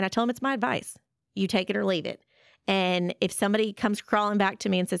a client, I tell them it's my advice. You take it or leave it. And if somebody comes crawling back to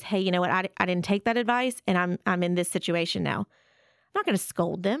me and says, hey, you know what, I didn't take that advice and I'm in this situation now, I'm not going to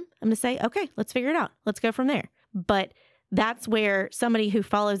scold them. I'm going to say, okay, let's figure it out. Let's go from there. But that's where somebody who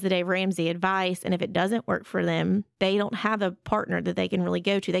follows the Dave Ramsey advice, and if it doesn't work for them, they don't have a partner that they can really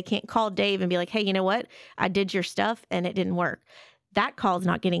go to. They can't call Dave and be like, hey, you know what, I did your stuff and it didn't work. That call's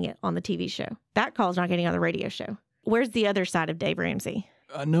not getting it on the TV show. That call's not getting on the radio show. Where's the other side of Dave Ramsey?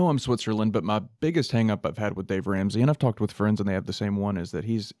 I know I'm Switzerland, but my biggest hang up I've had with Dave Ramsey, and I've talked with friends and they have the same one, is that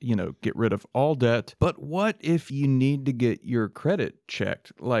he's, get rid of all debt. But what if you need to get your credit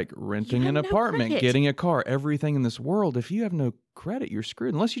checked, like renting an apartment, getting a car, everything in this world? If you have no credit, you're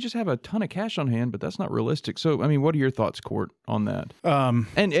screwed, unless you just have a ton of cash on hand, but that's not realistic. So, I mean, what are your thoughts, Court, on that?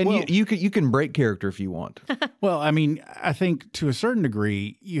 You can break character if you want. Well, I mean, I think to a certain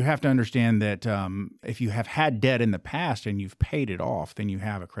degree, you have to understand that if you have had debt in the past and you've paid it off, then you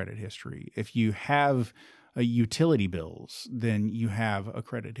have a credit history. If you have utility bills, then you have a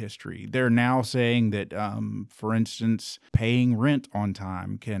credit history. They're now saying that, for instance, paying rent on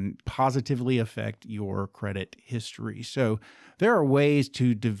time can positively affect your credit history. So there are ways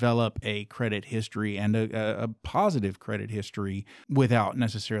to develop a credit history and a positive credit history without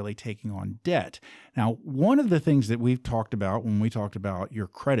necessarily taking on debt. Now, one of the things that we've talked about when we talked about your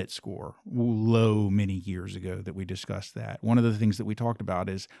credit score low many years ago that we discussed that, one of the things that we talked about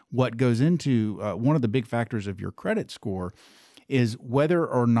is what goes into one of the big factors of your credit score is whether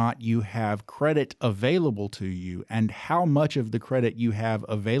or not you have credit available to you and how much of the credit you have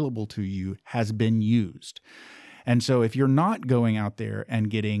available to you has been used. And so if you're not going out there and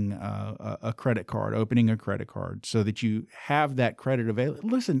getting a credit card, opening a credit card so that you have that credit available,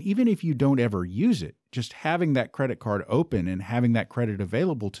 listen, even if you don't ever use it, just having that credit card open and having that credit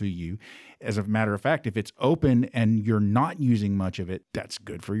available to you, as a matter of fact, if it's open and you're not using much of it, that's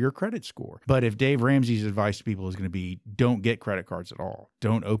good for your credit score. But if Dave Ramsey's advice to people is going to be, don't get credit cards at all,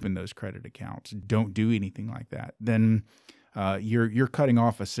 don't open those credit accounts, don't do anything like that, then you're cutting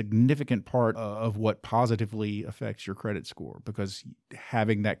off a significant part of what positively affects your credit score, because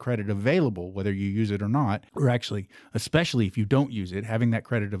having that credit available, whether you use it or not, or actually, especially if you don't use it, having that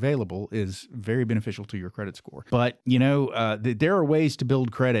credit available is very beneficial to your credit score. But, there are ways to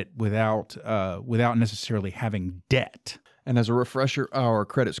build credit without necessarily having debt. And as a refresher, our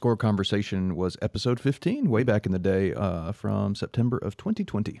credit score conversation was episode 15, way back in the day, from September of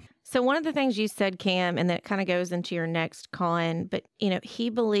 2020. So one of the things you said, Cam, and that kind of goes into your next con, but, he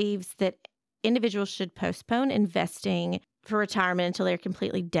believes that individuals should postpone investing for retirement until they're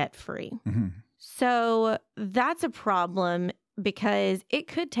completely debt-free. Mm-hmm. So that's a problem, because it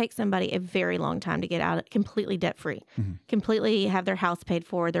could take somebody a very long time to get out completely debt-free, completely have their house paid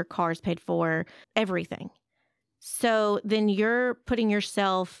for, their cars paid for, everything. So then you're putting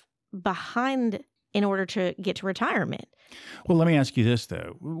yourself behind in order to get to retirement. Well, let me ask you this,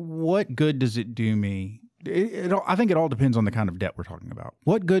 though. What good does it do me? I think it all depends on the kind of debt we're talking about.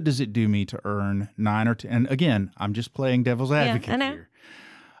 What good does it do me to earn 9 or 10? And again, I'm just playing devil's advocate here.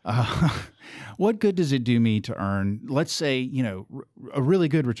 What good does it do me to earn, let's say, a really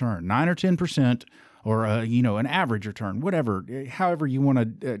good return, 9 or 10%, or an average return, whatever, however you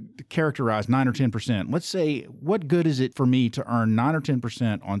want to characterize 9 or 10%. Let's say, what good is it for me to earn 9 or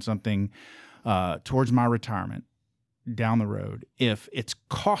 10% on something towards my retirement down the road if it's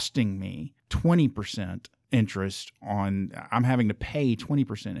costing me 20% interest on, I'm having to pay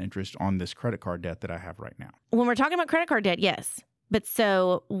 20% interest on this credit card debt that I have right now? When we're talking about credit card debt, yes. But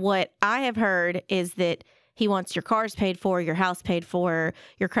so what I have heard is that he wants your cars paid for, your house paid for,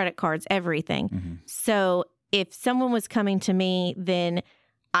 your credit cards, everything. Mm-hmm. So if someone was coming to me, then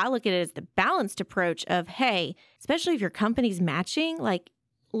I look at it as the balanced approach of, hey, especially if your company's matching, like,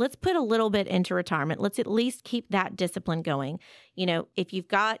 let's put a little bit into retirement. Let's at least keep that discipline going. You know, if you've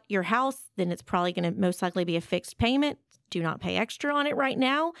got your house, then it's probably going to most likely be a fixed payment. Do not pay extra on it right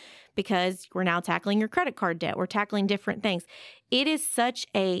now because we're now tackling your credit card debt. We're tackling different things. It is such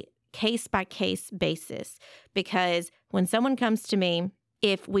a case-by-case basis because when someone comes to me,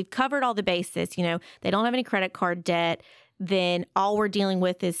 if we've covered all the bases, you know, they don't have any credit card debt, then all we're dealing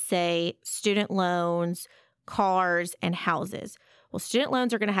with is, say, student loans, cars, and houses. Well, student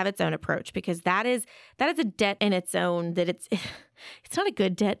loans are going to have its own approach because that is a debt in its own, that it's not a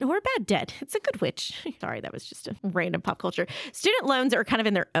good debt or a bad debt. It's a good witch. Sorry, that was just a random pop culture. Student loans are kind of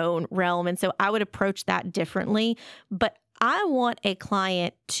in their own realm, and so I would approach that differently. But I want a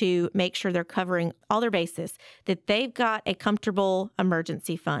client to make sure they're covering all their bases, that they've got a comfortable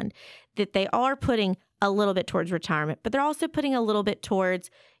emergency fund, that they are putting a little bit towards retirement, but they're also putting a little bit towards,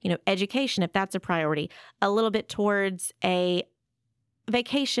 you know, education, if that's a priority, a little bit towards a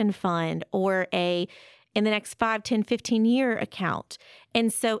vacation fund or in the next 5, 10, 15-year account.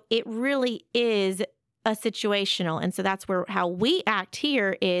 And so it really is a situational. And so that's how we act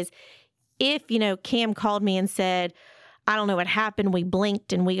here is if, you know, Cam called me and said, I don't know what happened. We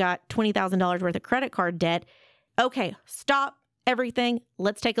blinked and we got $20,000 worth of credit card debt. Okay, stop everything.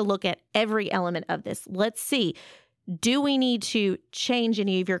 Let's take a look at every element of this. Let's see. Do we need to change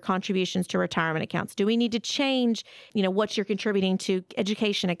any of your contributions to retirement accounts? Do we need to change, you know, what you're contributing to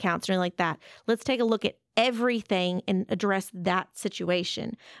education accounts or anything like that? Let's take a look at everything and address that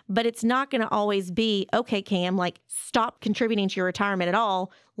situation. But it's not going to always be, okay, Cam, like, stop contributing to your retirement at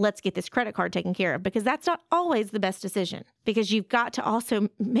all. Let's get this credit card taken care of, because that's not always the best decision, because you've got to also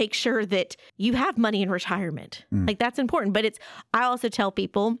make sure that you have money in retirement. Like, that's important. But I also tell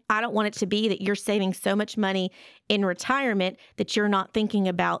people, I don't want it to be that you're saving so much money in retirement that you're not thinking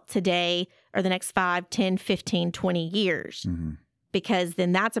about today or the next 5, 10, 15, 20 years, because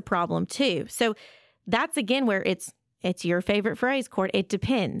then that's a problem too. So that's, again, where it's your favorite phrase, Court. It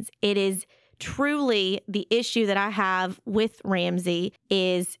depends. It is truly the issue that I have with Ramsey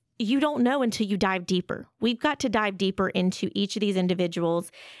is you don't know until you dive deeper. We've got to dive deeper into each of these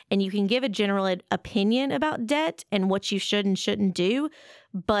individuals, and you can give a general opinion about debt and what you should and shouldn't do.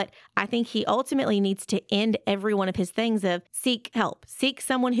 But I think he ultimately needs to end every one of his things of seek help. Seek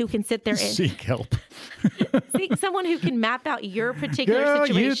someone who can sit there and seek help. Seek someone who can map out your particular Girl,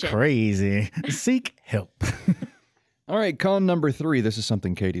 situation. You crazy. Seek help. All right, con number 3. This is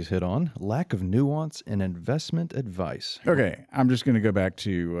something Katie's hit on. Lack of nuance in investment advice. Okay, I'm just going to go back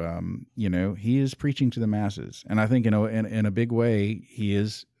to, he is preaching to the masses. And I think, in a big way, he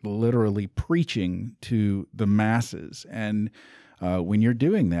is literally preaching to the masses. And when you're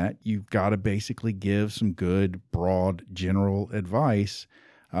doing that, you've got to basically give some good, broad, general advice.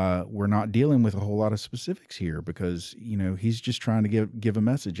 We're not dealing with a whole lot of specifics here because, he's just trying to give a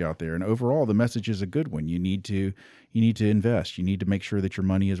message out there. And overall, the message is a good one. You need to invest. You need to make sure that your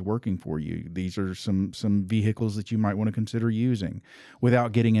money is working for you. These are some vehicles that you might want to consider using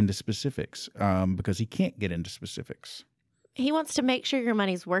without getting into specifics, because he can't get into specifics. He wants to make sure your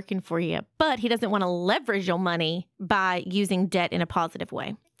money's working for you, but he doesn't want to leverage your money by using debt in a positive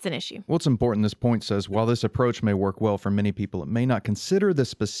way. It's an issue. What's important, this point says, while this approach may work well for many people, it may not consider the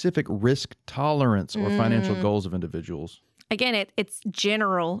specific risk tolerance or financial goals of individuals. Again, it's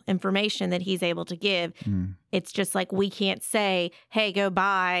general information that he's able to give. It's just like we can't say, hey, go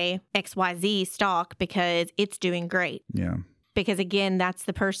buy XYZ stock because it's doing great. Yeah. Because again, that's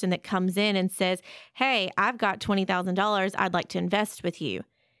the person that comes in and says, hey, I've got $20,000. I'd like to invest with you.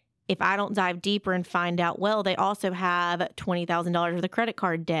 If I don't dive deeper and find out, well, they also have $20,000 worth of credit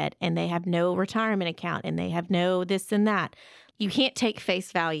card debt and they have no retirement account and they have no this and that. You can't take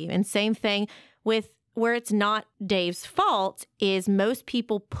face value. And same thing with where it's not Dave's fault is most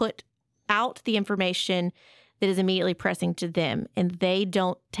people put out the information that is immediately pressing to them, and they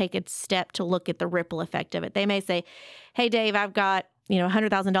don't take a step to look at the ripple effect of it. They may say, hey, Dave, I've got,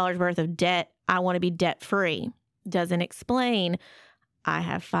 $100,000 worth of debt. I want to be debt free. Doesn't explain, I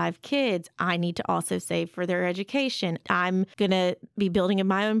have 5 kids. I need to also save for their education. I'm going to be building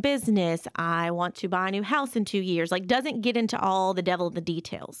my own business. I want to buy a new house in 2 years. Like, doesn't get into all the devil of the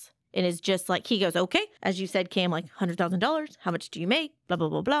details. And it's just like, he goes, okay, as you said, Cam, like $100,000. How much do you make? Blah, blah,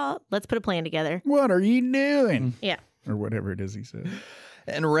 blah, blah. Let's put a plan together. What are you doing? Yeah. Or whatever it is he said.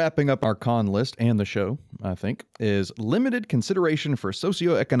 And wrapping up our con list and the show, I think, is limited consideration for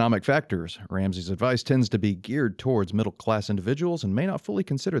socioeconomic factors. Ramsey's advice tends to be geared towards middle-class individuals and may not fully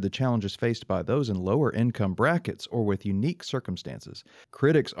consider the challenges faced by those in lower income brackets or with unique circumstances.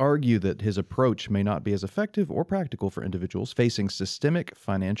 Critics argue that his approach may not be as effective or practical for individuals facing systemic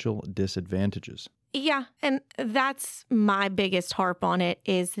financial disadvantages. Yeah, and that's my biggest harp on it,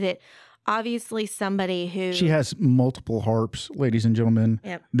 is that obviously somebody who... She has multiple harps, ladies and gentlemen.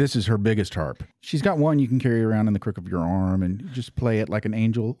 Yep. This is her biggest harp. She's got one you can carry around in the crook of your arm and just play it like an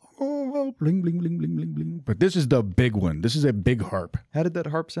angel. Oh, bling, bling, bling, bling, bling, bling. But this is the big one. This is a big harp. How did that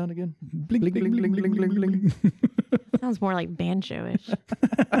harp sound again? Bling, bling, bling, bling, bling, bling, bling. Sounds more like banjo-ish.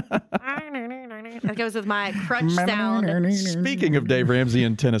 That goes with my crutch sound. Speaking of Dave Ramsey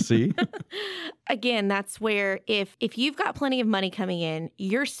in Tennessee. Again, that's where if you've got plenty of money coming in,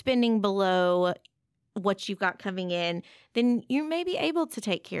 you're spending below what you've got coming in, then you may be able to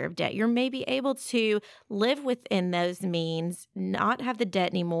take care of debt. You're maybe able to live within those means, not have the debt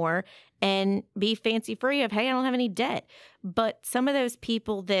anymore, and be fancy free of, hey, I don't have any debt. But some of those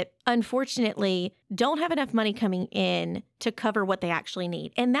people that unfortunately don't have enough money coming in to cover what they actually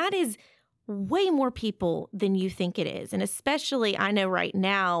need. And that is way more people than you think it is. And especially, I know right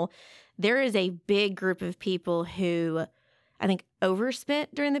now, there is a big group of people who I think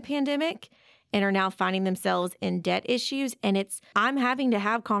overspent during the pandemic and are now finding themselves in debt issues. And I'm having to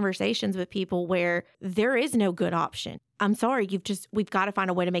have conversations with people where there is no good option. I'm sorry, we've got to find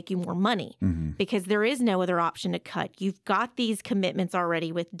a way to make you more money because there is no other option to cut. You've got these commitments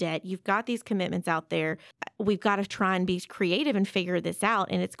already with debt. You've got these commitments out there. We've got to try and be creative and figure this out.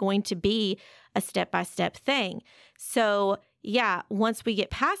 And it's going to be a step-by-step thing. So yeah, once we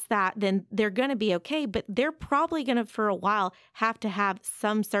get past that, then they're going to be okay, but they're probably going to, for a while, have to have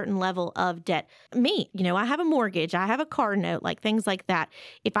some certain level of debt. Me, I have a mortgage, I have a car note, like things like that.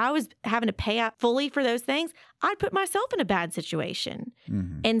 If I was having to pay out fully for those things, I'd put myself in a bad situation.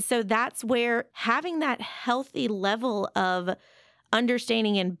 And so that's where having that healthy level of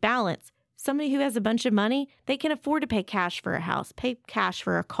understanding and balance. Somebody who has a bunch of money, they can afford to pay cash for a house, pay cash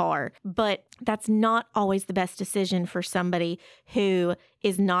for a car. But that's not always the best decision for somebody who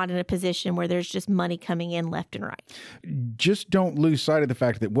is not in a position where there's just money coming in left and right. Just don't lose sight of the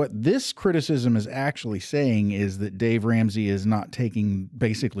fact that what this criticism is actually saying is that Dave Ramsey is not taking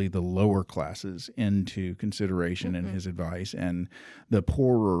basically the lower classes into consideration in his advice, and the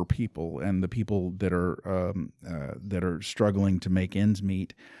poorer people and the people that are struggling to make ends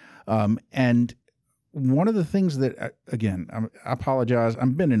meet. And one of the things that, again, I apologize,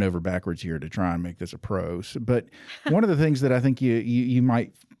 I'm bending over backwards here to try and make this a prose, but one of the things that I think you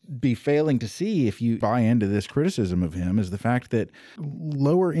might be failing to see if you buy into this criticism of him is the fact that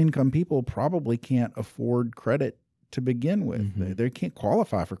lower income people probably can't afford credit to begin with. They can't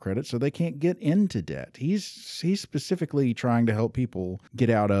qualify for credit, so they can't get into debt. He's specifically trying to help people get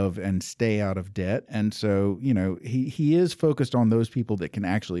out of and stay out of debt. And so, he is focused on those people that can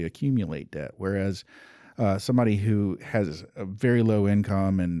actually accumulate debt, whereas somebody who has a very low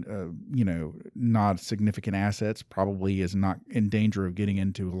income and, not significant assets probably is not in danger of getting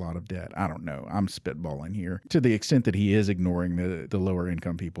into a lot of debt. I don't know. I'm spitballing here. To the extent that he is ignoring the lower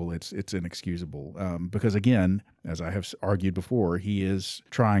income people, it's inexcusable. Because again, as I have argued before, he is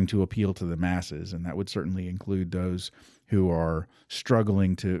trying to appeal to the masses, and that would certainly include those who are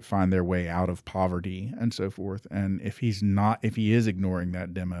struggling to find their way out of poverty and so forth. And if he is ignoring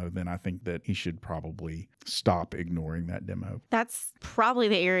that demo, then I think that he should probably stop ignoring that demo. That's probably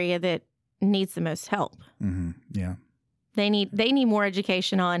the area that needs the most help. Yeah. They need more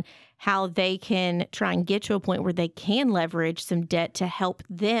education on how they can try and get to a point where they can leverage some debt to help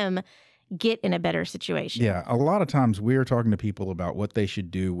them get in a better situation. Yeah. A lot of times we're talking to people about what they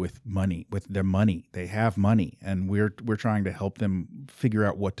should do with money, with their money. They have money, and we're trying to help them figure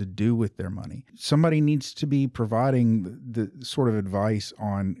out what to do with their money. Somebody needs to be providing the sort of advice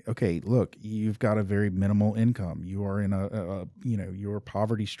on, okay, look, you've got a very minimal income. You are in you're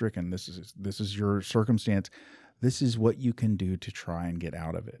poverty stricken. This is your circumstance. This is what you can do to try and get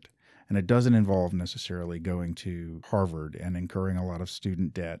out of it. And it doesn't involve necessarily going to Harvard and incurring a lot of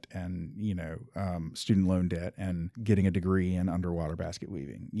student debt and, student loan debt and getting a degree in underwater basket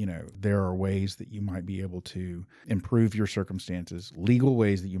weaving. There are ways that you might be able to improve your circumstances, legal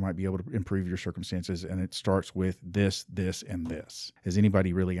ways that you might be able to improve your circumstances. And it starts with this, and this. Is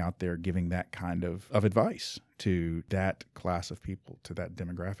anybody really out there giving that kind of advice to that class of people, to that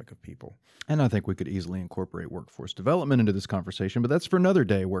demographic of people. And I think we could easily incorporate workforce development into this conversation, but that's for another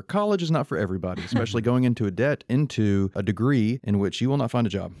day, where college is not for everybody, especially going into a debt, into a degree in which you will not find a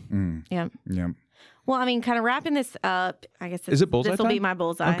job. Yeah. Yeah. Well, I mean, kind of wrapping this up, I guess Is it bullseye this will be time? my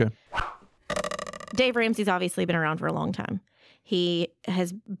bullseye. Okay. Dave Ramsey's obviously been around for a long time. He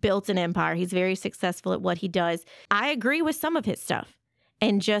has built an empire. He's very successful at what he does. I agree with some of his stuff.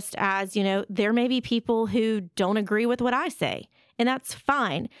 And just as, there may be people who don't agree with what I say, and that's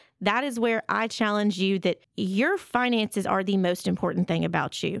fine. That is where I challenge you that your finances are the most important thing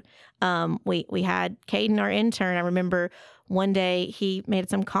about you. We had Caden, our intern. I remember one day he made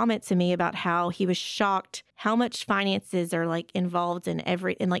some comment to me about how he was shocked how much finances are like involved in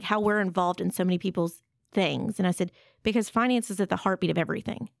and like how we're involved in so many people's things. And I said, because finance is at the heartbeat of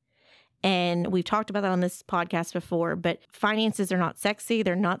everything. And we've talked about that on this podcast before, but finances are not sexy.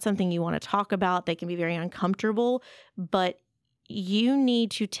 They're not something you want to talk about. They can be very uncomfortable, but you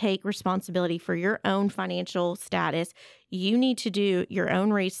need to take responsibility for your own financial status. You need to do your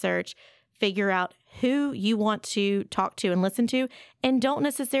own research, figure out who you want to talk to and listen to, and don't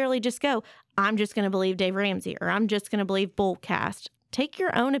necessarily just go, I'm just going to believe Dave Ramsey, or I'm just going to believe Bullcast. Take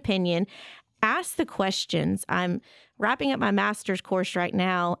your own opinion. Ask the questions. I'm wrapping up my master's course right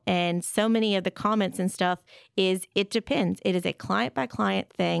now, and so many of the comments and stuff is it depends. It is a client by client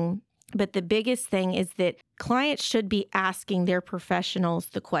thing. But the biggest thing is that clients should be asking their professionals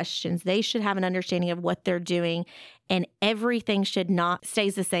the questions. They should have an understanding of what they're doing, and everything should not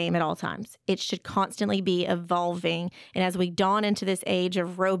stays the same at all times. It should constantly be evolving. And as we dawn into this age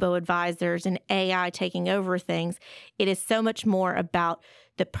of robo-advisors and AI taking over things, it is so much more about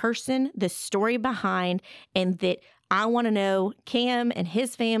the person, the story behind, and that I want to know Cam and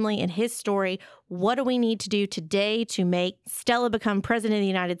his family and his story. What do we need to do today to make Stella become president of the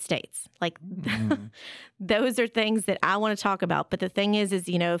United States? Like, those are things that I want to talk about. But the thing is,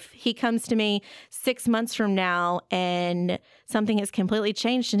 if he comes to me 6 months from now and something has completely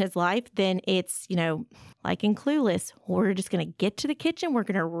changed in his life, then it's, like in Clueless, we're just going to get to the kitchen. We're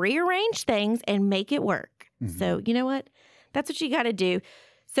going to rearrange things and make it work. So you know what? That's what you got to do.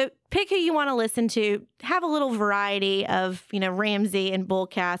 So pick who you want to listen to. Have a little variety of, Ramsey and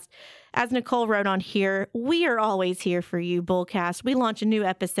Bullcast. As Nicole wrote on here, we are always here for you, Bullcast. We launch a new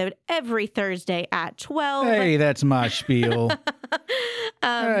episode every Thursday at 12. Hey, that's my spiel.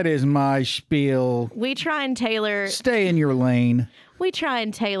 That is my spiel. We try and tailor... Stay in your lane. We try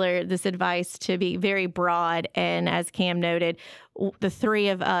and tailor this advice to be very broad. And as Cam noted, the three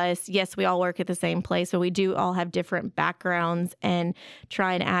of us, yes, we all work at the same place, but we do all have different backgrounds, and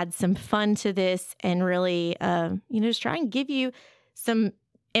try and add some fun to this, and really, just try and give you some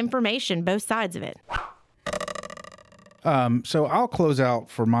information, both sides of it. So I'll close out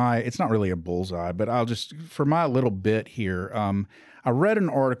for it's not really a bullseye, but for my little bit here, I read an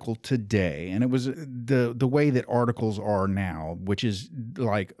article today, and it was the way that articles are now, which is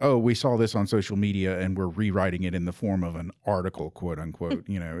like, oh, we saw this on social media and we're rewriting it in the form of an article, quote unquote.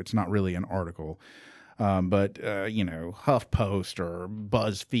 It's not really an article. But HuffPost or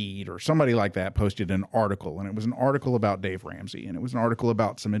BuzzFeed or somebody like that posted an article, and it was an article about Dave Ramsey, and it was an article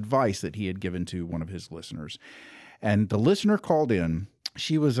about some advice that he had given to one of his listeners. And the listener called in.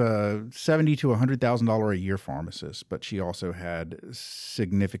 She was a $70,000 to $100,000 a year pharmacist, but she also had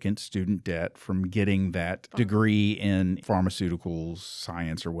significant student debt from getting that degree in pharmaceuticals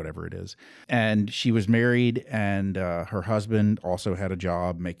science or whatever it is. And she was married, and her husband also had a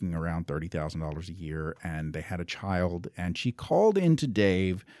job making around $30,000 a year, and they had a child. And she called into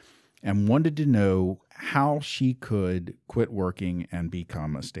Dave and wanted to know how she could quit working and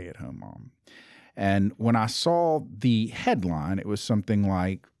become a stay-at-home mom. And when I saw the headline, it was something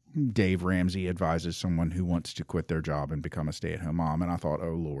like, Dave Ramsey advises someone who wants to quit their job and become a stay-at-home mom. And I thought,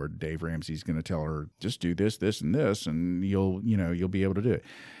 oh, Lord, Dave Ramsey's going to tell her, just do this, this, and this, and you'll be able to do it.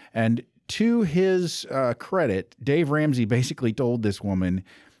 And to his credit, Dave Ramsey basically told this woman,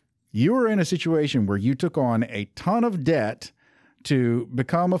 you are in a situation where you took on a ton of debt to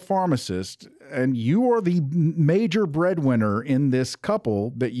become a pharmacist, and you are the major breadwinner in this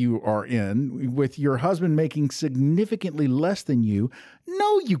couple that you are in, with your husband making significantly less than you.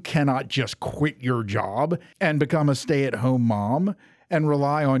 No, you cannot just quit your job and become a stay-at-home mom and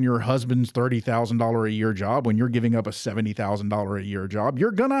rely on your husband's $30,000 a year job when you're giving up a $70,000 a year job.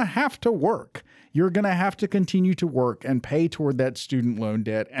 You're going to have to work. You're going to have to continue to work and pay toward that student loan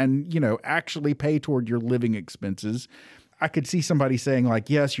debt and, actually pay toward your living expenses. I could see somebody saying like,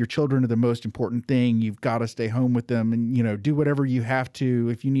 yes, your children are the most important thing. You've got to stay home with them and, do whatever you have to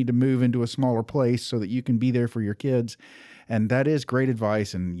if you need to move into a smaller place so that you can be there for your kids. And that is great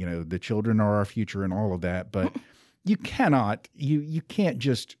advice. And, the children are our future and all of that. But you can't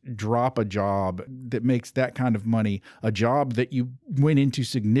just drop a job that makes that kind of money, a job that you went into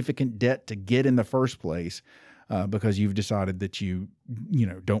significant debt to get in the first place, because you've decided that you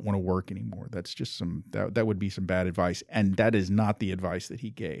don't want to work anymore. That's just that would be some bad advice. And that is not the advice that he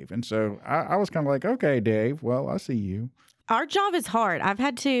gave. And so I was kind of like, okay, Dave, well, I see you. Our job is hard.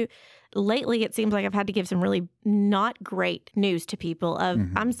 Lately, it seems like I've had to give some really not great news to people of,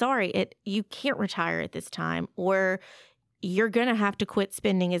 I'm sorry, you can't retire at this time, or you're going to have to quit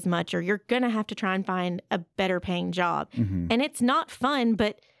spending as much, or you're going to have to try and find a better paying job. And it's not fun,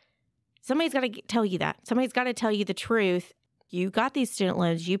 but somebody's got to tell you that. Somebody's got to tell you the truth. You got these student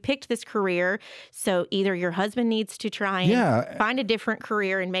loans. You picked this career. So either your husband needs to try and find a different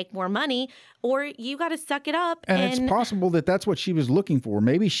career and make more money, or you got to suck it up. And it's possible that that's what she was looking for.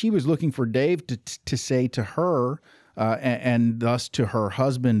 Maybe she was looking for Dave to say to her, and thus to her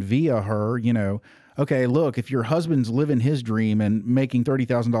husband via her, okay, look, if your husband's living his dream and making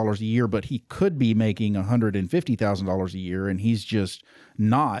 $30,000 a year, but he could be making $150,000 a year and he's just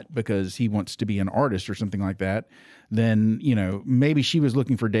not because he wants to be an artist or something like that, then, maybe she was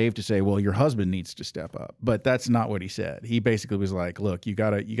looking for Dave to say, well, your husband needs to step up. But that's not what he said. He basically was like, look, you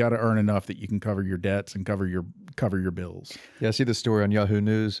gotta earn enough that you can cover your debts and cover your bills. Yeah, I see the story on Yahoo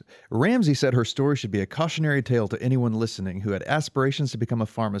News. Ramsey said her story should be a cautionary tale to anyone listening who had aspirations to become a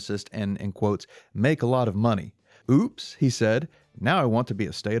pharmacist and, in quotes, make a lot of money. Oops, he said, now I want to be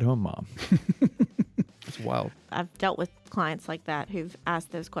a stay-at-home mom. It's wild. I've dealt with clients like that who've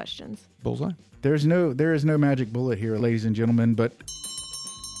asked those questions. Bullseye. There is no magic bullet here, ladies and gentlemen, but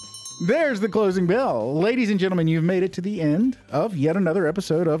there's the closing bell. Ladies and gentlemen, you've made it to the end of yet another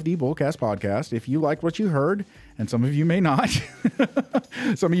episode of the Bullcast Podcast. If you liked what you heard, and some of you may not,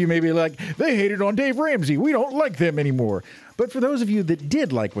 some of you may be like, they hated on Dave Ramsey. We don't like them anymore. But for those of you that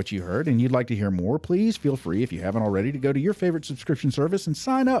did like what you heard and you'd like to hear more, please feel free, if you haven't already, to go to your favorite subscription service and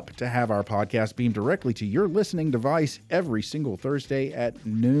sign up to have our podcast beamed directly to your listening device every single Thursday at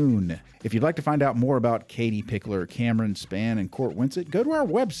noon. If you'd like to find out more about Katie Pickler, Cameron Spann, and Court Winsett, go to our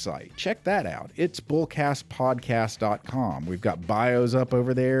website. Check that out. It's bullcastpodcast.com. We've got bios up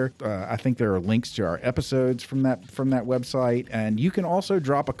over there. I think there are links to our episodes from that website. And you can also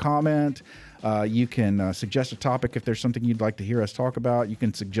drop a comment. You can suggest a topic if there's something you'd like to hear us talk about. You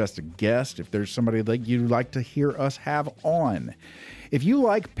can suggest a guest if there's somebody that you'd like to hear us have on. If you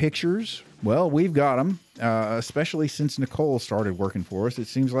like pictures, well, we've got them, especially since Nicole started working for us. It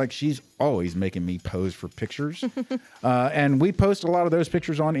seems like she's always making me pose for pictures. And we post a lot of those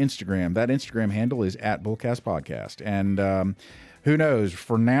pictures on Instagram. That Instagram handle is @BullcastPodcast. And who knows?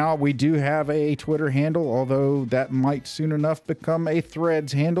 For now, we do have a Twitter handle, although that might soon enough become a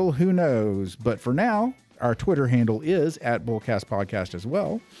Threads handle. Who knows? But for now, our Twitter handle is @BullcastPodcast as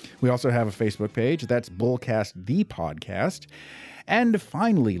well. We also have a Facebook page. That's Bullcast the Podcast. And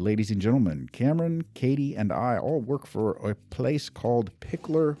finally, ladies and gentlemen, Cameron, Katie, and I all work for a place called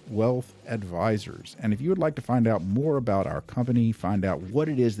Pickler Wealth Advisors. And if you would like to find out more about our company, find out what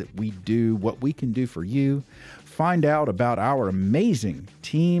it is that we do, what we can do for you, find out about our amazing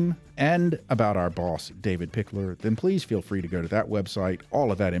team, and about our boss, David Pickler, then please feel free to go to that website.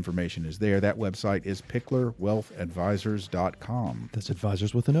 All of that information is there. That website is picklerwealthadvisors.com. That's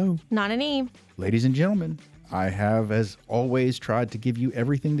advisors with an O. Not an E. Ladies and gentlemen, I have, as always, tried to give you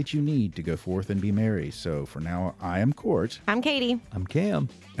everything that you need to go forth and be merry. So for now, I am Court. I'm Katie. I'm Cam.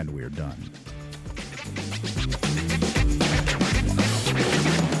 And we're done.